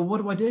I was like, well,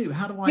 what do?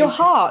 How do I? Your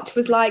heart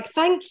was like,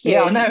 thank you.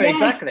 Yeah, I know,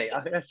 Yes.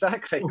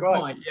 exactly. Oh,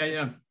 Right.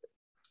 Yeah.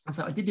 And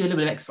so I did do a little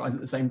bit of exercise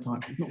at the same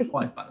time. It's not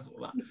quite as bad as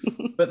all that.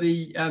 But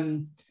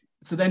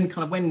so then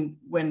kind of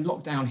when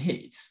lockdown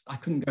hit, I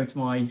couldn't go to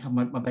have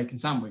my bacon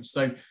sandwich.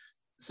 So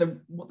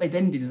what they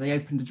then did is they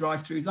opened the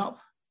drive-throughs up.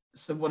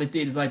 So what I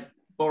did is I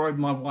borrowed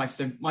my wife.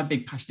 So my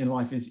big passion in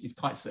life is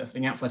kite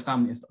surfing, outside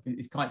family and stuff,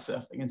 is kite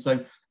surfing. And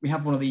so we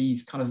have one of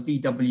these kind of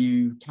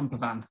VW camper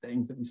van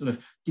things that we sort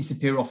of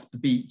disappear off the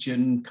beach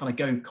and kind of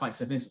go kite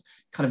surfing.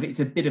 It's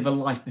a bit of a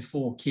life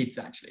before kids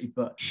actually,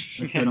 but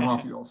a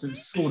 2.5-year-old. So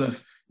it's sort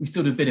of, we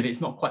still do a bit of it.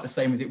 It's not quite the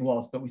same as it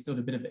was, but we still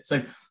do a bit of it.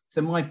 So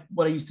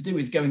what I used to do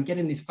is go and get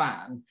in this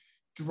van,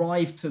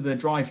 drive to the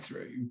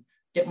drive-through,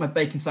 get my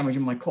bacon sandwich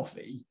and my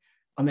coffee,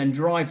 and then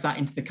drive that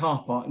into the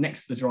car park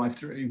next to the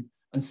drive-through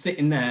and sit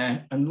in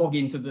there and log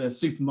into the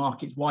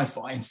supermarket's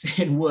Wi-Fi and sit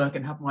and work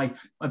and have my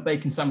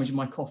bacon sandwich and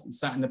my coffee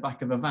sat in the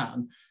back of a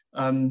van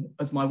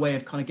as my way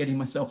of kind of getting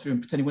myself through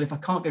and pretending, well, if I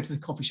can't go to the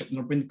coffee shop, then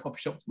I'll bring the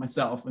coffee shop to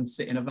myself and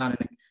sit in a van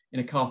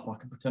in a car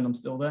park and pretend I'm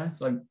still there.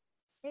 So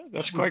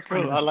that's quite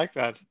cool. I like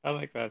that.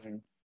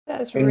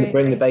 That's Bring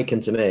really the bacon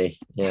to me.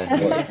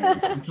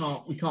 Yeah.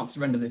 we can't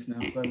surrender this now.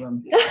 So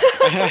No,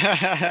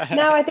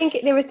 I think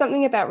there was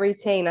something about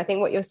routine. I think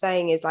what you're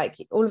saying is like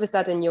all of a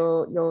sudden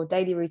your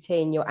daily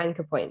routine, your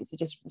anchor points are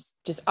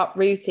just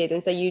uprooted,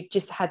 and so you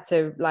just had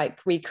to like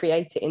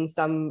recreate it in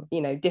some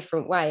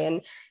different way,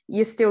 and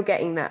you're still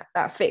getting that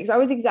fix. I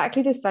was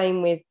exactly the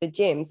same with the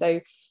gym. So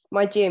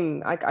my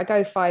gym, I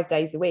go 5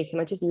 days a week and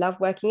I just love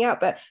working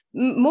out, but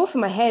more for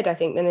my head, I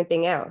think, than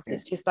anything else.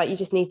 It's just like you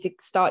just need to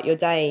start your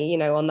day,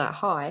 on that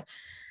high.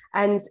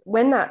 And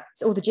when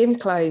all the gyms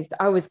closed,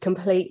 I was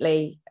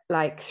completely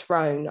like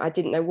thrown. I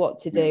didn't know what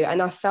to do.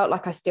 And I felt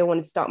like I still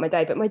wanted to start my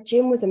day, but my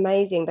gym was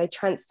amazing. They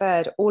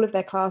transferred all of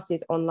their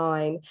classes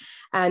online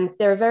and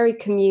they're a very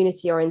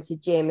community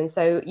oriented gym. And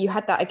so you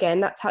had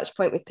that touch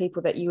point with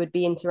people that you would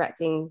be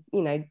interacting,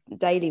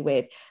 daily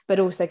with,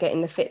 but also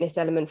getting the fitness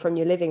element from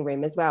your living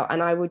room as well.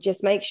 And I would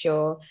just make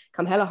sure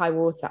come hell or high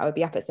water, I would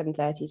be up at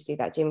 7:30 to do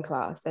that gym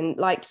class. And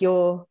like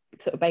your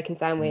sort of bacon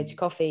sandwich,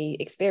 coffee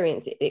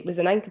experience, it was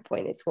an anchor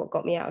point. It's what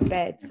got me out of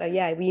bed. So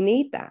yeah, you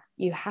need that.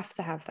 You have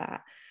to have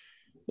that.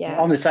 Yeah,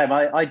 I'm the same.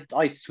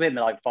 I swim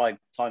like 5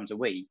 times a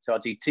week, so I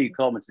do 2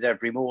 kilometers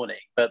every morning.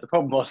 But the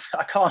problem was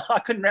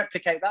I couldn't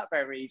replicate that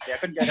very easily. I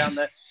couldn't go down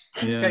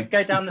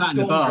go down the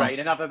storm drain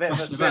and have a bit of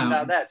a swim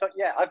down there. So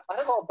yeah, I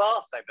had a lot of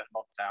baths over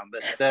lockdown,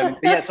 but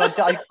yeah. So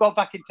I got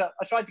back into.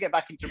 I tried to get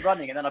back into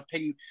running, and then I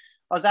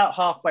was out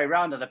halfway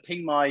around and I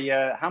pinged my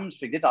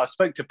hamstring. I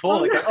spoke to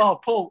Paul. I go,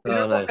 Paul,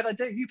 what can I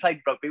do? You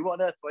played rugby. What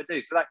on earth do I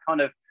do? So that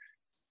kind of.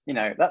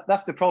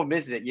 That's the problem,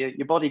 isn't it?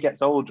 Your body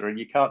gets older and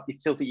you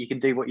still think you can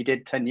do what you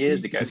did 10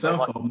 years ago.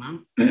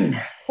 Man.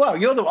 Well,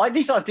 at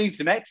least I was doing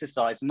some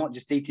exercise and not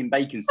just eating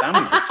bacon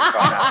sandwiches.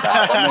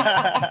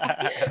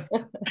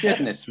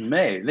 Goodness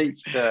me, at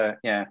least,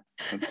 yeah.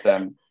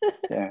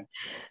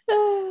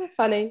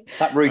 Funny.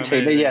 That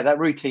routine, that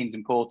routine's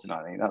important.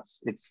 I think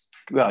it's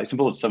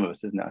important to some of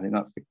us, isn't it? I think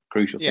that's the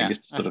crucial thing,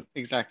 just to sort of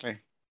exactly.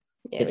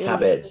 Yeah, it's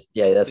habits.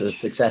 Yeah, that's what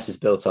success is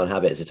built on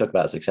habits. They talk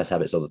about success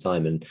habits all the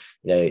time, and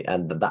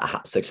and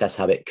that success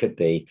habit could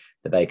be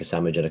the bacon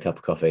sandwich and a cup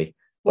of coffee.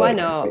 Why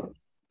not?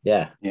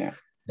 Yeah.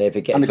 If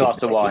it gets and a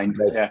glass of wine.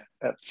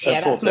 That's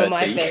more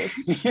my thing.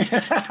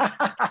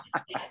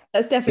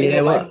 That's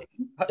definitely what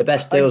the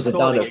best deals are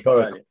done at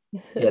 4.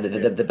 Yeah,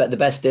 the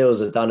best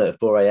deals are done at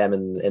 4 a.m.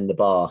 in the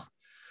bar.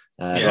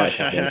 Right.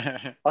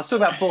 I was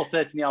talking about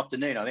 4:30 in the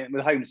afternoon. I think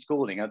with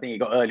homeschooling, I think it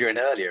got earlier and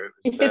earlier.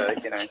 It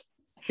was,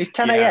 It's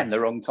 10 a.m. the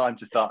wrong time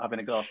to start having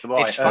a glass of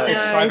wine. It's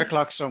 5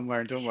 o'clock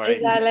somewhere, don't worry.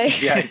 Exactly.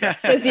 Yeah,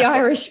 exactly. There's the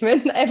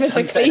Irishman, ever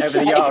the cliche. Over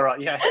the yard, right?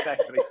 Yeah,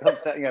 exactly.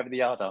 Sunsetting over the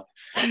yard. So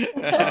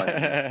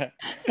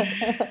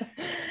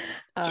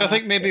I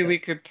think maybe we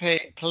could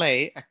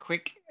play a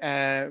quick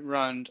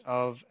round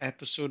of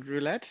episode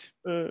roulette.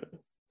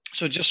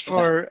 So just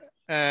for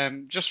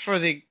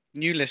the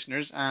new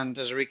listeners and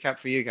as a recap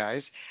for you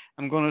guys,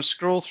 I'm going to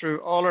scroll through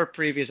all our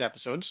previous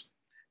episodes.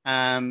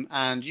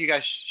 And you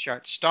guys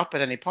stop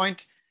at any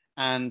point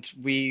and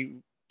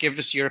we give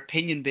us your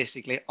opinion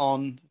basically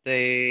on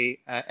the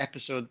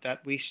episode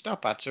that we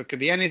stop at. So it could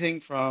be anything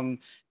from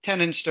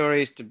tenant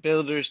stories to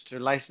builders to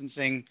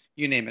licensing,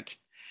 you name it.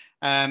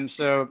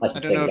 So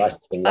licensing, I don't know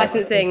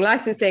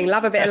licensing,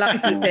 love a bit of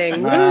licensing.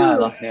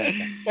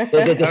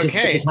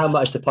 This is how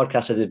much the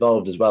podcast has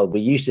evolved as well.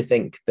 We used to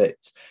think that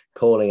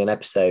calling an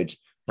episode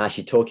and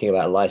actually talking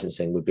about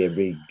licensing would be a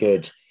really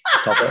good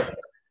topic.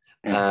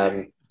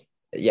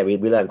 Yeah, we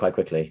learned quite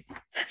quickly.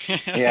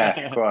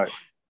 Yeah, right.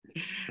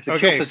 It's a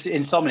cure for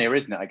insomnia,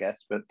 isn't it? I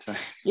guess, but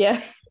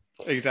yeah.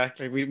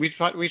 Exactly. We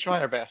try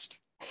our best.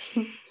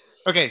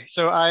 Okay,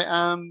 so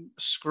I am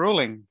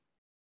scrolling.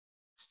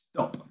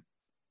 Stop.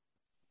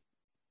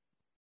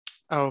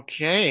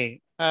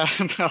 Okay.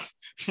 Not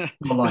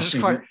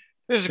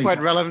This is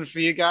quite relevant for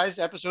you guys.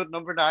 Episode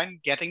number 9,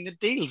 getting the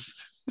deals.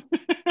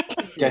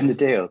 Getting the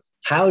deals.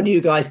 How do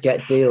you guys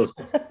get deals?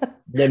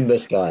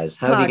 Nimbus guys,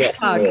 how do you get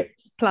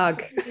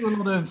plug?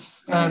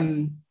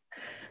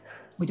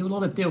 We do a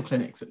lot of deal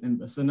clinics at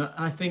Nimbus, and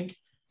I think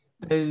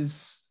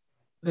there's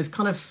there's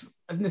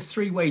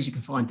 3 ways you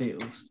can find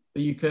deals.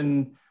 So you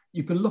can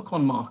look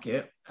on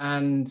market,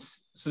 and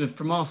sort of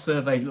from our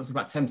surveys, it looks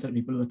like about 10% of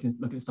people are looking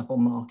at stuff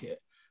on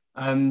market.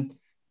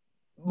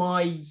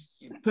 My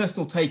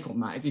personal take on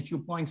that is if you're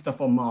buying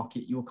stuff on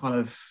market, you're kind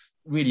of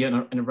really in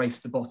a race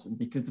to the bottom,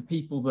 because the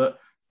people that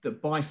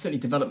buy certainly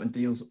development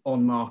deals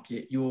on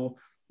market, you're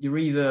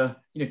either,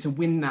 to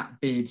win that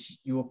bid,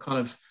 you're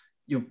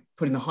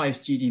putting the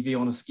highest GDV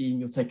on a scheme,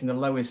 you're taking the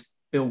lowest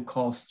build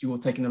cost, you're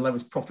taking the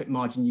lowest profit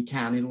margin you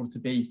can in order to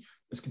be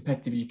as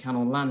competitive as you can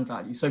on land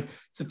value. So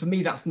for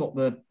me, that's not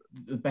the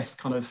best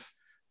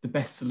the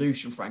best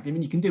solution, frankly. I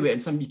mean, you can do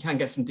it, and you can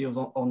get some deals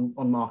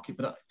on market,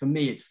 but for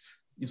me, it's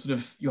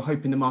you're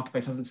hoping the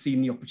marketplace hasn't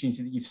seen the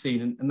opportunity that you've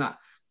seen, and that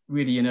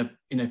really in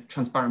a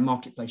transparent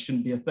marketplace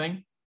shouldn't be a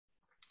thing.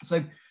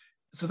 So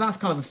that's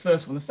kind of the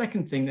first one. The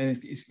second thing then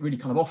is really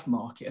kind of off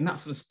market, and that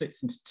sort of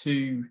splits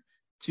into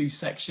two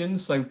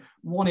sections. So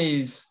one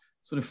is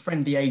sort of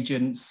friendly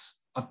agents.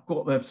 I've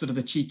got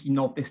the cheeky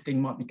nod, this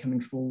thing might be coming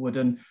forward,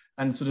 and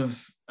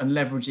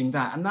leveraging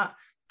that, and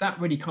that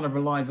really kind of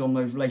relies on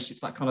those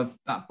relationships,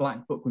 that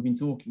black book we've been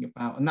talking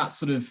about, and that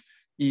sort of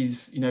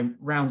is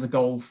rounds of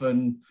golf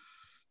and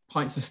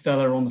pints of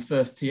Stella on the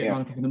first tee at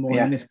 9 o'clock in the morning.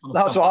 Yeah. And this kind of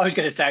That's stuff. what I was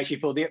going to say, actually,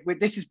 Paul.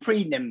 This is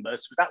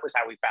pre-Nimbus. That was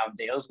how we found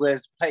deals. We're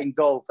playing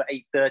golf at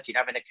 8:30 and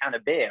having a can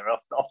of beer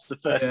off the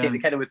first tee at the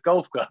Kenilworth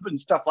Golf Club and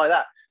stuff like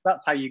that.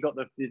 That's how you got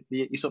the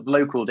sort of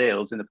local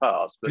deals in the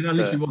past. But that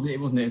literally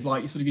wasn't it? It's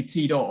like you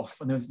teed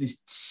off and there was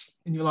this,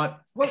 and you're like,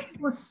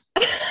 what's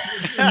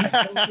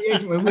the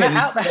agent were with,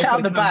 out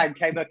the bag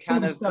came a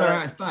can of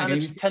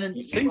Tennant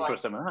soup or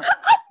something like that.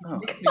 Oh.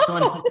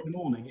 9 o'clock in the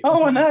morning.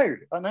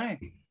 I know.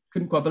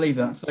 Couldn't quite believe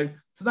that. So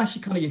that's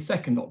kind of your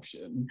second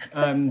option,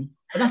 and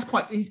that's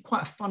quite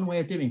a fun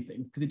way of doing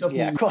things, because it does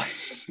quite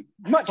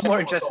much more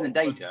interesting than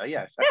data.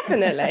 Yes,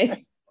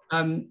 definitely.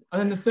 And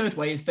then the third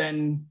way is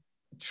then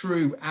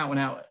true out and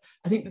out.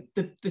 I think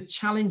the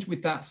challenge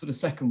with that sort of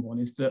second one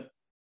is that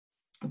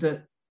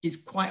it's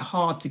quite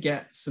hard to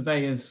get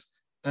surveyors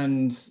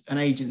and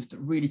agents that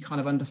really kind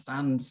of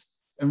understand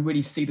and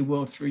really see the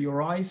world through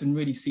your eyes and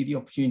really see the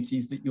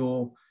opportunities that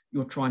you're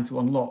trying to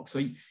unlock.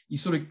 So you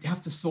sort of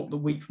have to sort the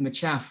wheat from the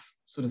chaff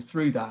sort of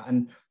through that.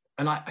 And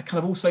I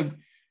kind of also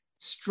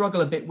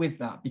struggle a bit with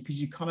that,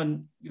 because you're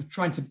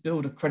trying to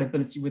build a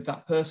credibility with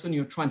that person.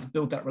 You're trying to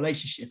build that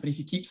relationship. And if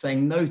you keep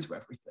saying no to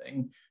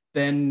everything,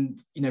 then,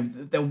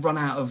 they'll run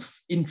out of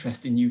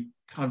interest in you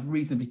kind of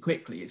reasonably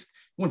quickly. It's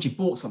once you've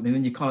bought something,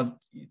 then you're kind of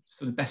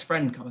sort of best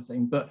friend kind of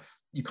thing. But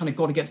you kind of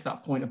got to get to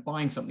that point of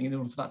buying something in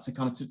order for that to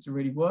kind of to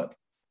really work.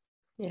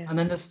 Yes. And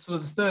then the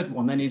third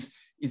one then is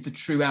the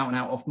true out and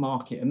out off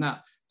market. And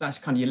that's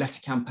kind of your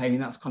letter campaign.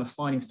 That's kind of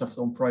finding stuff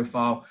on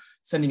profile,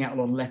 sending out a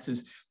lot of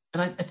letters.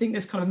 And I think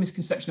there's kind of a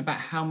misconception about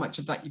how much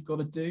of that you've got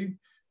to do.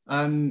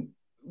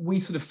 We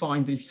sort of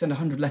find that if you send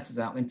 100 letters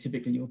out, then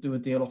typically you'll do a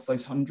deal off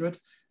those 100.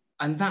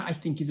 And that, I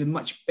think, is a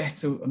much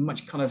better, a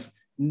much kind of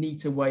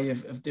neater way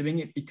of doing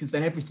it, because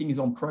then everything is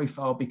on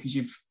profile, because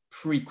you've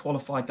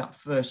pre-qualified that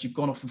first. You've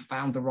gone off and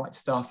found the right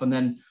stuff, and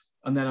then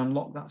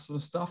unlock that sort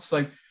of stuff.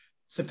 So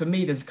for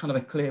me, there's kind of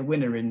a clear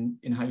winner in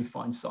how you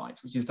find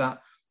sites, which is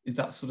that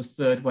sort of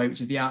third way,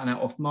 which is the out and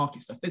out off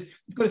market stuff.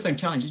 It's got its own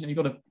challenges. You've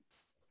got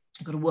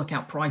to work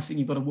out pricing.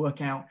 You've got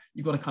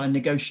to kind of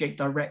negotiate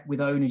direct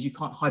with owners. You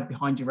can't hide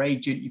behind your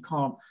agent. You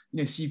can't,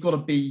 so you've got to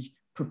be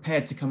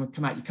prepared to come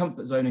out your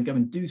comfort zone and go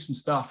and do some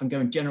stuff and go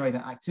and generate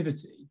that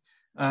activity.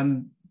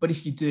 But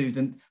if you do,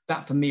 then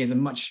that for me is a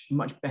much,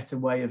 much better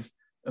way of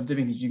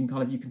doing things. You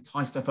can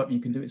tie stuff up.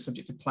 You can do it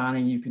subject to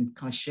planning. You can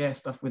kind of share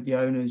stuff with the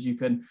owners. You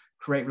can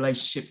create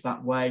relationships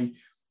that way.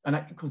 And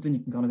of course, then you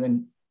can kind of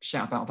then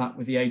shout about that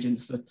with the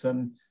agents that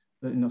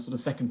in that sort of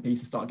second piece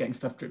and start getting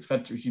stuff drip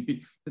fed through.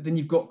 But then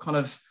you've got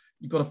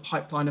a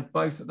pipeline of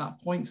both at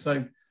that point.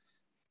 So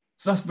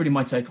that's really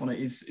my take on it,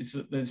 is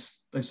that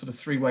there's those sort of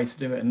 3 ways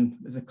to do it, and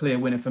there's a clear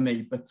winner for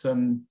me. But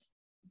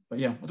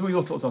yeah, what are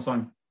your thoughts are,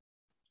 Simon?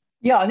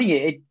 Yeah, I think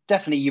it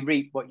definitely, you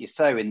reap what you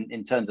sow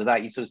in terms of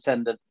that. You sort of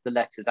send the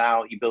letters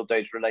out, you build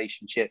those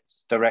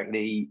relationships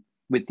directly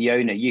with the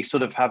owner. You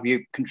sort of have your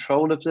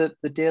control of the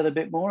deal a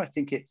bit more. I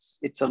think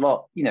it's a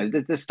lot,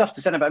 there's stuff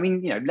to send out. I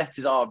mean,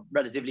 letters are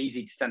relatively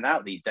easy to send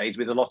out these days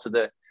with a lot of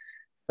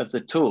the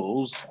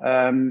tools.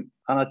 And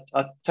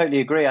I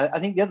totally agree. I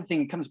think the other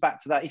thing comes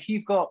back to that. If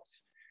you've got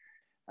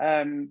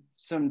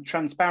some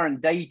transparent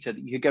data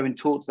that you could go and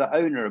talk to the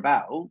owner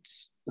about,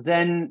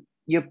 then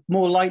you're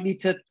more likely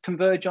to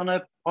converge on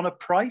a on a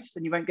price,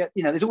 and you won't get,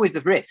 there's always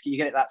the risk you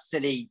get that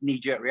silly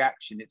knee-jerk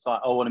reaction. It's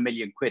like, oh, on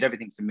 £1,000,000,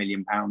 everything's £1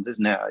 million,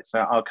 isn't it?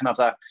 So, oh, can I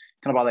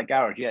buy that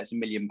garage? Yeah, it's £1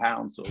 million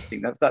sort of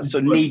thing. That's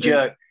sort of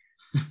knee-jerk.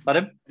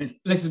 This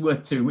is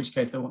worth 2, in which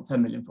case they want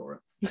 10 million for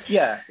it.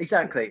 Yeah,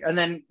 exactly. And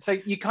then so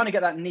you kind of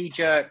get that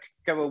knee-jerk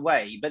go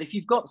away. But if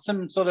you've got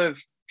some sort of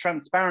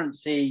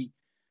transparency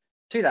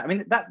to that, I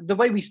mean, that the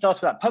way we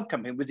started that pub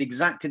company was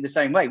exactly the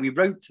same way. We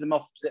wrote to them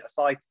opposite a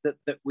site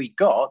that we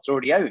got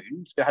already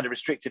owned, but had a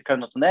restrictive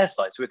covenant on their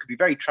site, so it could be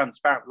very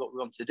transparent with what we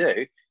wanted to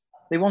do.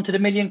 They wanted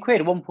 £1 million,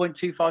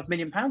 £1.25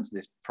 million for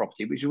this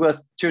property, which was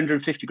worth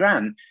 250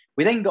 grand.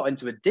 We then got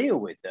into a deal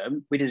with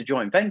them. We did a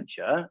joint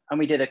venture, and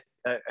we did a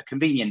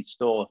convenience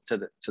store to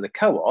the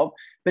co-op.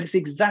 But it's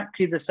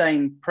exactly the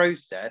same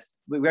process.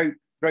 We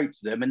wrote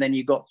to them, and then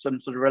you got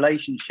some sort of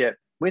relationship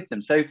with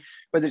them. So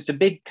whether it's a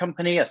big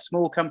company, a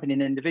small company,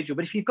 an individual,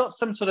 but if you've got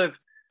some sort of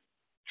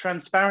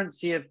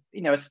transparency of,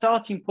 a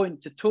starting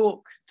point to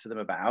talk to them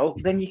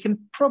about, then you can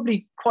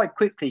probably quite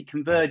quickly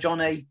converge on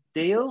a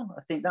deal.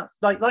 I think that's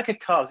like a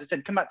car. As I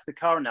said, come back to the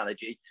car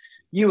analogy.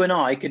 You and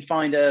I could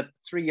find a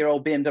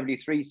 3-year-old BMW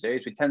 3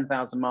 Series with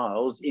 10,000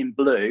 miles in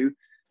blue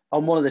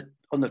on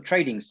on the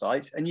trading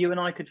sites, and you and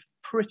I could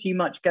pretty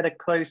much get a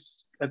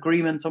close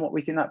agreement on what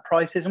we think that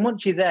price is. And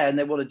once you're there and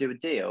they want to do a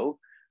deal,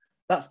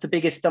 that's the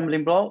biggest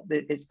stumbling block.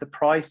 It's the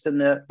price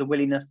and the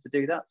willingness to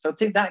do that. So I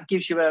think that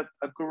gives you a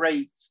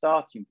great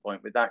starting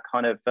point with that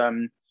kind of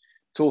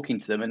talking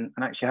to them and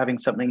actually having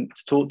something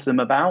to talk to them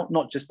about,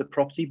 not just the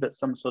property, but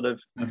some sort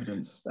of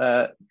evidence,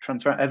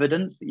 transparent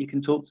evidence that you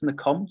can talk to them,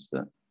 the comps.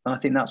 And I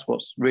think that's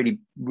what's really,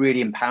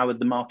 really empowered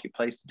the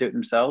marketplace to do it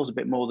themselves a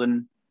bit more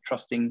than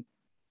trusting,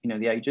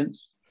 the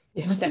agents.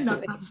 Yeah, I think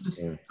that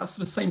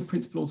sort of same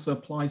principle also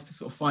applies to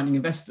sort of finding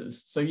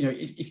investors. So,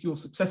 if you're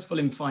successful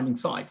in finding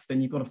sites, then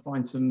you've got to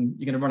find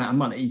you're going to run out of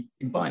money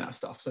in buying that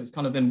stuff. So it's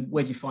kind of then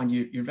where do you find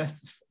your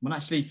investors from? And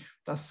actually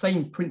that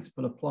same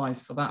principle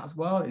applies for that as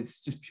well.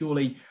 It's just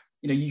purely,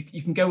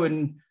 you can go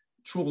and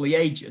trawl the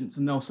agents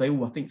and they'll say,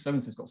 oh, I think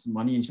so-and-so's got some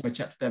money and you should go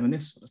chat to them and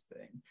this sort of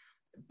thing.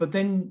 But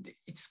then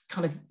it's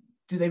kind of,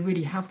 do they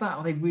really have that?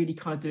 Are they really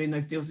kind of doing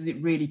those deals? Is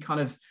it really kind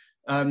of,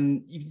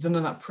 you've done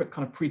that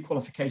kind of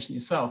pre-qualification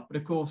yourself, but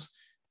of course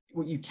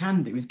what you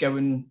can do is go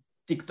and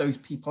dig those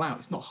people out.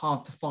 It's not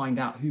hard to find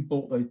out who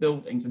bought those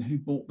buildings and who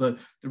bought the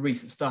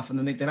recent stuff, and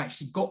then they've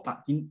actually got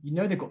that,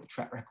 they've got the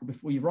track record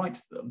before you write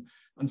to them,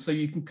 and so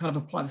you can kind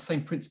of apply the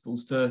same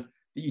principles that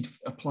you'd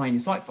apply in your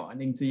site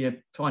finding to your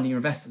finding your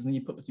investors, and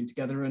you put the two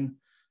together and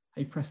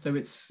hey presto,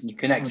 you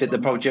can exit the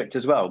project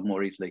as well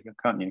more easily,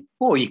 can't you?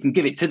 Or you can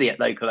give it to the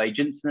local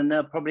agents and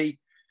then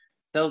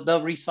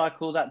they'll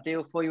recycle that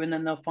deal for you, and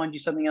then they'll find you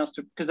something else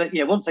because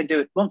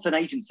once an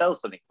agent sells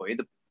something for you,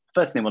 the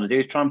first thing they want to do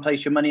is try and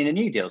place your money in a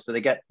new deal, so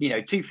they get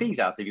 2 fees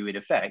out of you in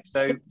effect.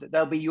 So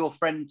they'll be your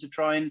friend to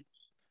try and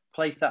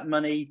place that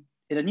money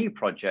in a new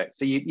project.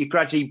 So you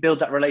gradually build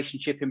that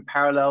relationship in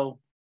parallel,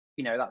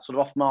 that sort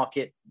of off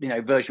market,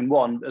 version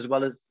 1 as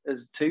well as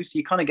 2. So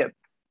you kind of get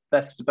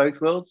best of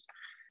both worlds,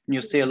 and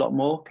you'll see a lot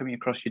more coming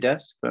across your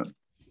desk. But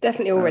it's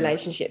definitely all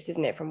relationships,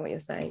 isn't it, from what you're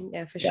saying?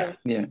 Yeah, for sure.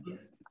 Yeah.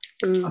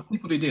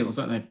 People do deals,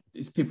 don't they?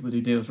 It's people that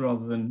do deals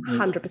rather than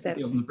 100%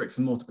 deals on the bricks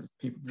and mortar, but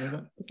people do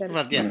that.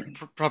 Well, yeah,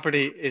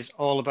 property is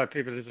all about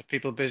people. It's a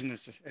people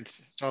business.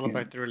 It's all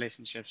about the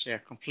relationships. Yeah,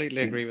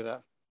 completely agree with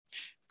that.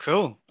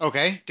 Cool.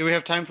 Okay. Do we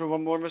have time for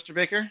one more, Mr.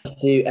 Baker?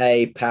 Let's do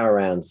a power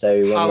round.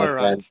 So power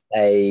round.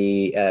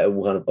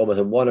 Almost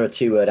a 1 or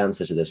 2 word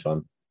answer to this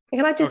one.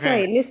 Can I just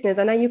say, listeners,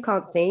 I know you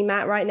can't see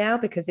Matt right now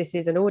because this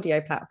is an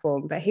audio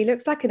platform, but he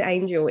looks like an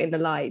angel in the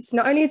lights.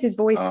 Not only is his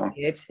voice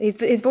weird,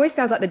 his voice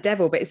sounds like the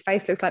devil, but his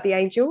face looks like the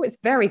angel. It's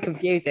very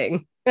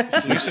confusing.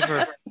 It's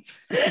Lucifer.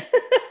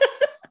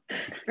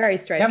 Very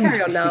strange.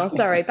 Carry on now.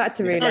 Sorry, back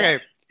to roulette.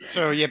 Okay,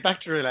 so yeah,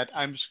 back to roulette.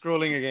 I'm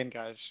scrolling again,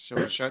 guys. So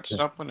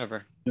stop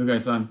whenever. You go,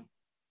 Sam.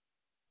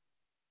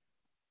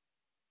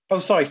 Oh,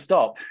 sorry,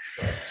 stop.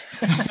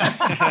 This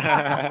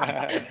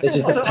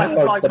is the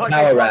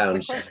power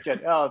round.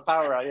 Oh,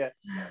 power round, yeah.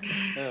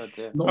 Oh,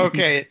 dear.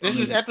 Okay, this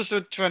is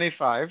episode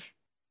 25.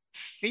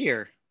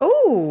 Fear.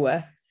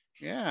 Oh.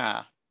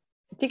 Yeah.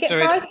 Do you get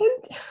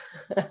frightened?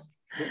 But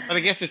I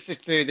guess it's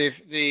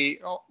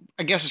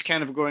I guess it's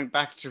kind of going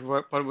back to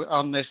what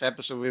on this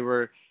episode we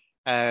were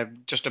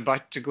just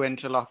about to go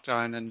into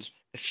lockdown, and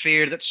the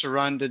fear that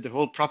surrounded the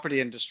whole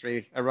property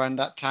industry around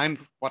that time.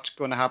 What's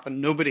going to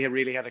happen? Nobody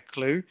really had a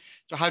clue.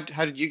 So how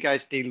did you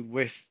guys deal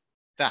with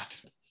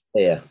that?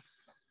 Yeah.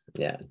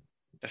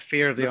 The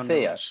fear of the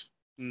unknowns.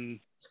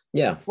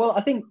 Yeah. Well,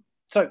 I think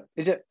so.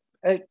 Is it?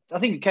 I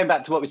think it came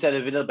back to what we said a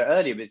little bit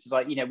earlier. But it's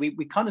like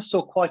we kind of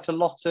saw quite a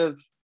lot of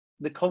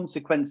the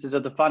consequences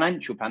of the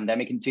financial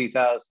pandemic in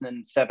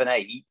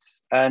 2007-8,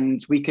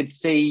 and we could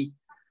see.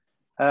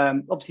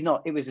 Obviously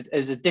not. It was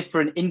a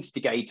different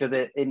instigator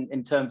that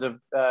in terms of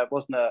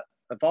wasn't a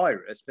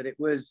virus, but it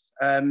was,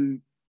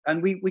 and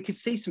we could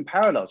see some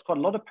parallels, quite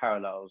a lot of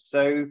parallels.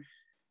 So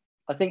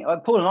I think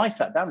Paul and I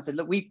sat down and said,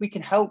 look, we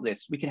can help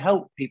this. We can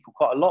help people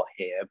quite a lot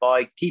here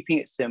by keeping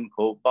it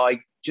simple, by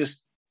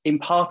just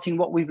imparting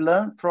what we've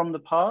learned from the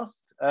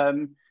past.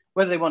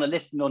 Whether they want to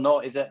listen or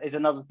not is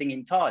another thing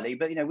entirely.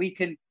 But, we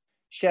can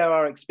share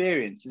our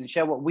experiences and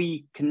share what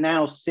we can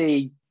now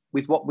see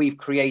with what we've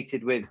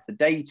created with the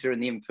data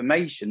and the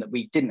information that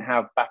we didn't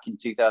have back in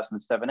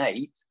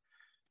 2007-8.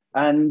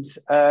 And,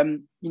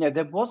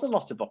 there was a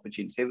lot of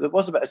opportunity.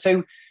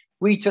 So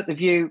we took the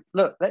view,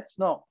 look, let's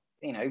not,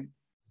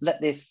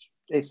 let this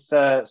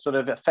sort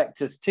of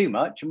affect us too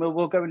much. And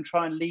we'll go and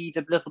try and lead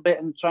a little bit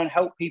and try and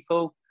help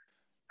people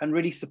and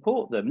really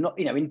support them, not,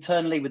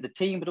 internally with the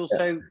team, but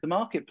also the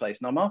marketplace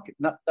and our market.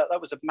 And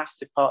that was a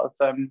massive part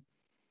of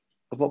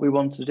what we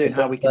wanted to do.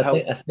 How we can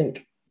help.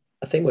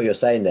 I think what you're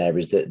saying there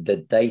is that the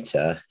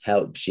data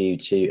helps you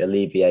to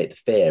alleviate the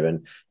fear.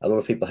 And a lot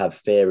of people have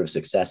fear of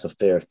success or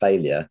fear of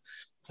failure.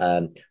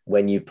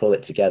 When you pull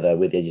it together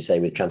with, as you say,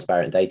 with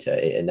transparent data,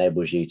 it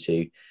enables you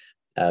to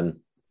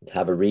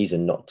have a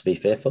reason not to be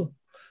fearful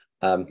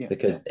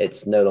because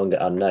it's no longer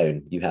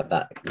unknown. You have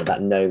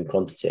that known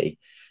quantity.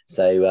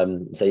 So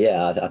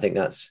I think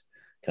that's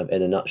kind of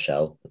in a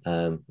nutshell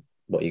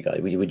what you guys.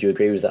 Would you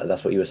agree with that?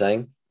 That's what you were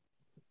saying?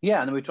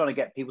 Yeah, and then we're trying to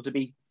get people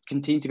to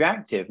continue to be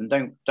active, and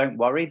don't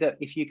worry that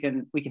if we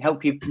can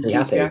help you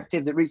continue to be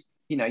active. There is,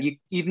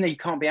 even though you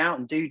can't be out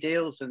and do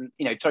deals, and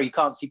you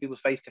can't see people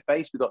face to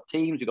face. We've got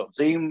Teams, we've got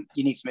Zoom.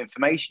 You need some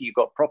information. You've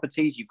got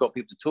properties. You've got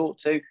people to talk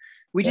to.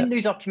 We didn't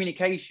lose our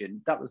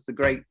communication. That was the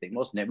great thing,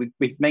 wasn't it?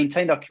 We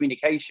maintained our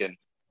communication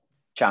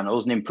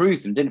channels and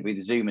improved them, didn't we?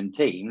 The Zoom and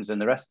Teams and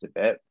the rest of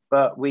it.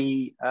 But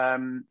we,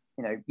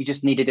 you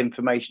just needed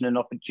information and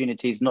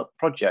opportunities, not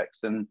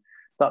projects. And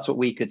that's what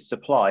we could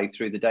supply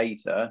through the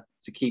data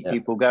to keep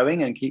people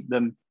going and keep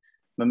them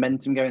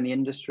momentum going in the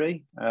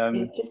industry.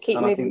 Just keep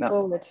moving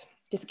forward.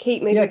 Just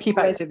keep moving. Keep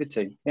forward.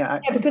 Activity.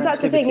 Because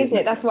that's the thing, isn't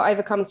it? That's what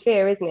overcomes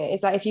fear, isn't it?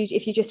 It's like if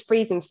you just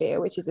freeze in fear,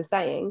 which is a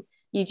saying,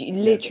 you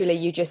literally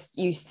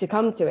you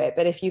succumb to it.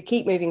 But if you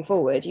keep moving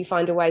forward, you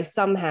find a way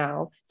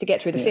somehow to get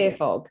through the fear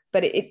fog.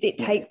 But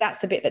that's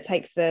the bit that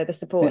takes the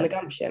support and the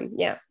gumption.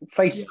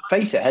 Face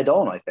it head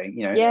on. I think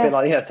it's a bit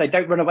like say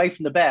don't run away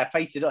from the bear,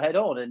 face it head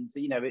on. And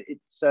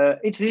it's an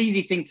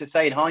easy thing to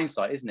say in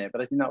hindsight, isn't it?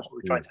 But I think that's what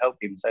we're trying to help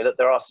people say, that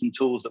there are some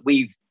tools that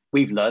we've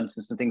learned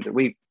and some things that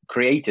we've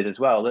created as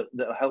well that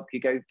will help you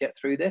get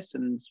through this,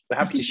 and we're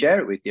happy to share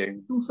it with you.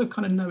 It's also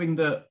kind of knowing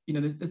that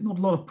there's not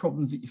a lot of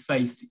problems that you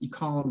face that you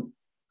can't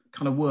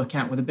kind of work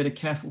out with a bit of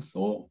careful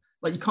thought.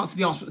 Like you can't see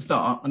the answer at the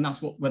start, and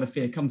that's where the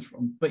fear comes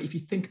from. But if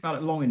you think about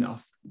it long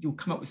enough, you'll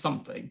come up with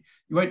something.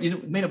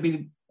 It may not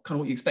be kind of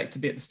what you expect to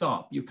be at the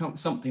start, but you'll come up with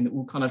something that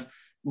will kind of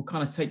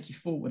take you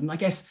forward. And I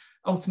guess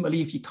ultimately,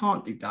 if you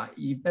can't do that,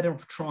 you're better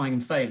off trying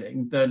and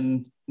failing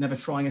than never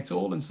trying at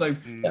all. And so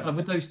kind of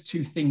with those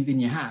two things in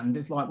your hand,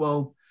 it's like,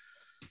 well,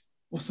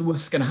 what's the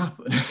worst going to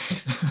happen?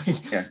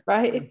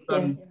 Right.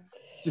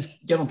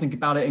 Just get on, think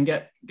about it, and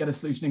get a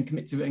solution and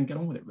commit to it and get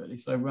on with it, really.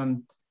 So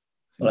well,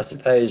 I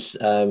suppose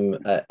on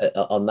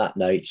that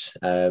note,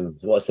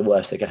 what's the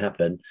worst that can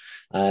happen?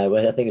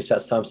 Well, I think it's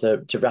about time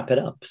to wrap it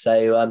up.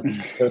 So I'll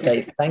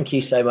say thank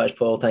you so much,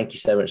 Paul. Thank you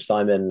so much,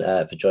 Simon,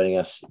 for joining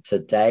us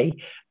today.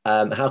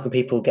 How can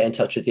people get in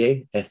touch with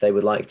you if they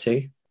would like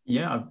to?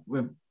 Yeah,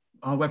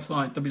 our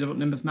website,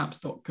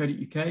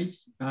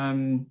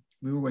 www.nimbusmaps.co.uk.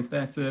 We're always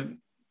there to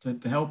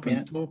help and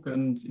to talk.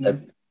 And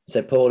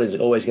So Paul is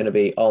always going to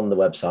be on the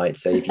website.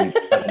 So if you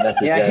have a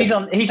message, he's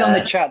on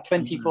the chat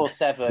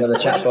 24/7. On the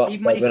chat bot.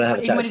 Even when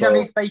he's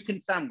having his bacon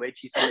sandwich,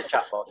 he's on the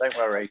chat bot. Don't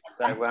worry.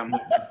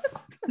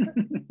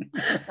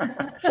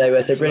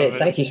 So brilliant.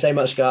 Thank you so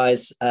much,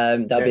 guys.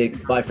 That'll be a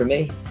goodbye from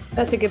me.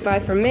 That's a goodbye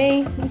from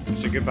me.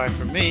 It's a goodbye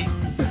from me.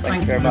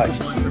 Thank you very much.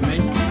 From me.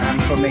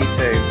 And from me too.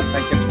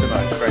 Thank you so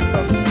much. Great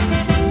fun.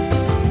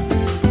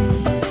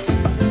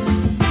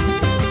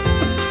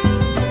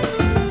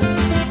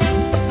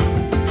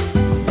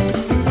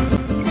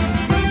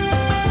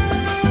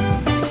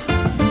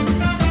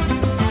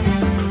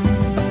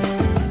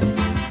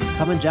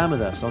 Come and jam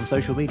with us on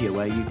social media,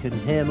 where you can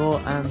hear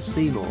more and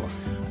see more.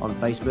 On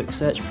Facebook,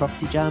 search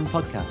Property Jam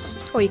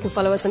Podcast. Or you can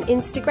follow us on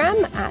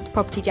Instagram at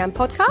Property Jam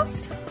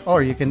Podcast.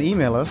 Or you can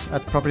email us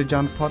at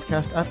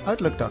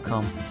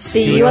propertyjampodcast@outlook.com.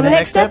 See you on the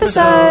next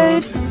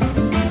episode.